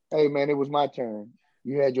 Hey, man, it was my turn.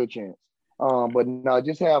 You had your chance. But no,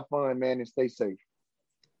 just have fun, man, and stay safe.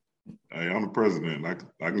 Hey, I'm the president.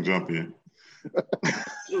 I can jump in.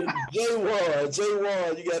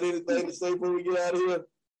 J1, you got anything to say before we get out of here?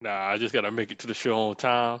 Nah, I just gotta make it to the show on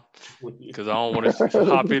time because I don't want to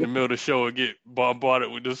hop in the middle of the show and get bombarded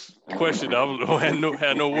with this question. I had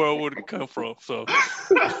no where would it come from. So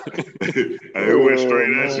it went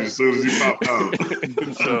straight at you as soon as you popped out.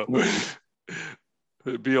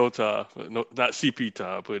 So be on time, no, not CP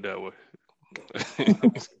time. Put it that way.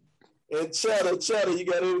 And Cheddar, you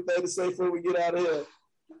got anything to say before we get out of here?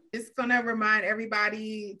 Just gonna remind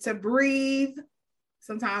everybody to breathe.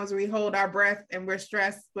 Sometimes we hold our breath and we're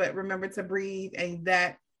stressed, but remember to breathe and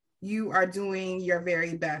that you are doing your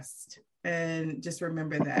very best. And just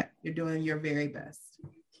remember that you're doing your very best.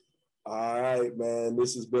 All right, man.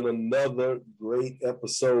 This has been another great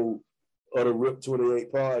episode of the RIP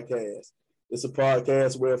 28 podcast. It's a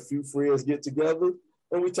podcast where a few friends get together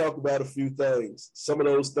and we talk about a few things. Some of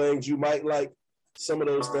those things you might like, some of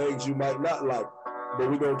those things you might not like. But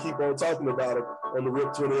we're going to keep on talking about it on the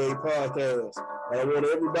RIP 28 podcast. And I want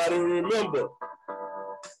everybody to remember,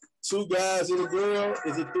 2 guys and a girl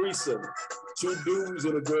is a threesome. 2 dudes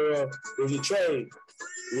and a girl is a chain.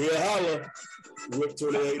 We'll holla. RIP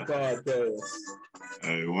 28 podcast.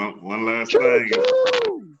 Hey, one last thing.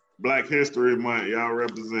 Black History Month, y'all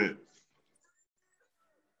represent.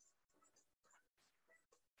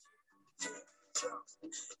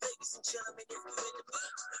 Ladies and gentlemen, if you're in the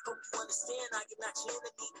beat, hope you understand I am not your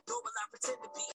enemy, nor will I pretend to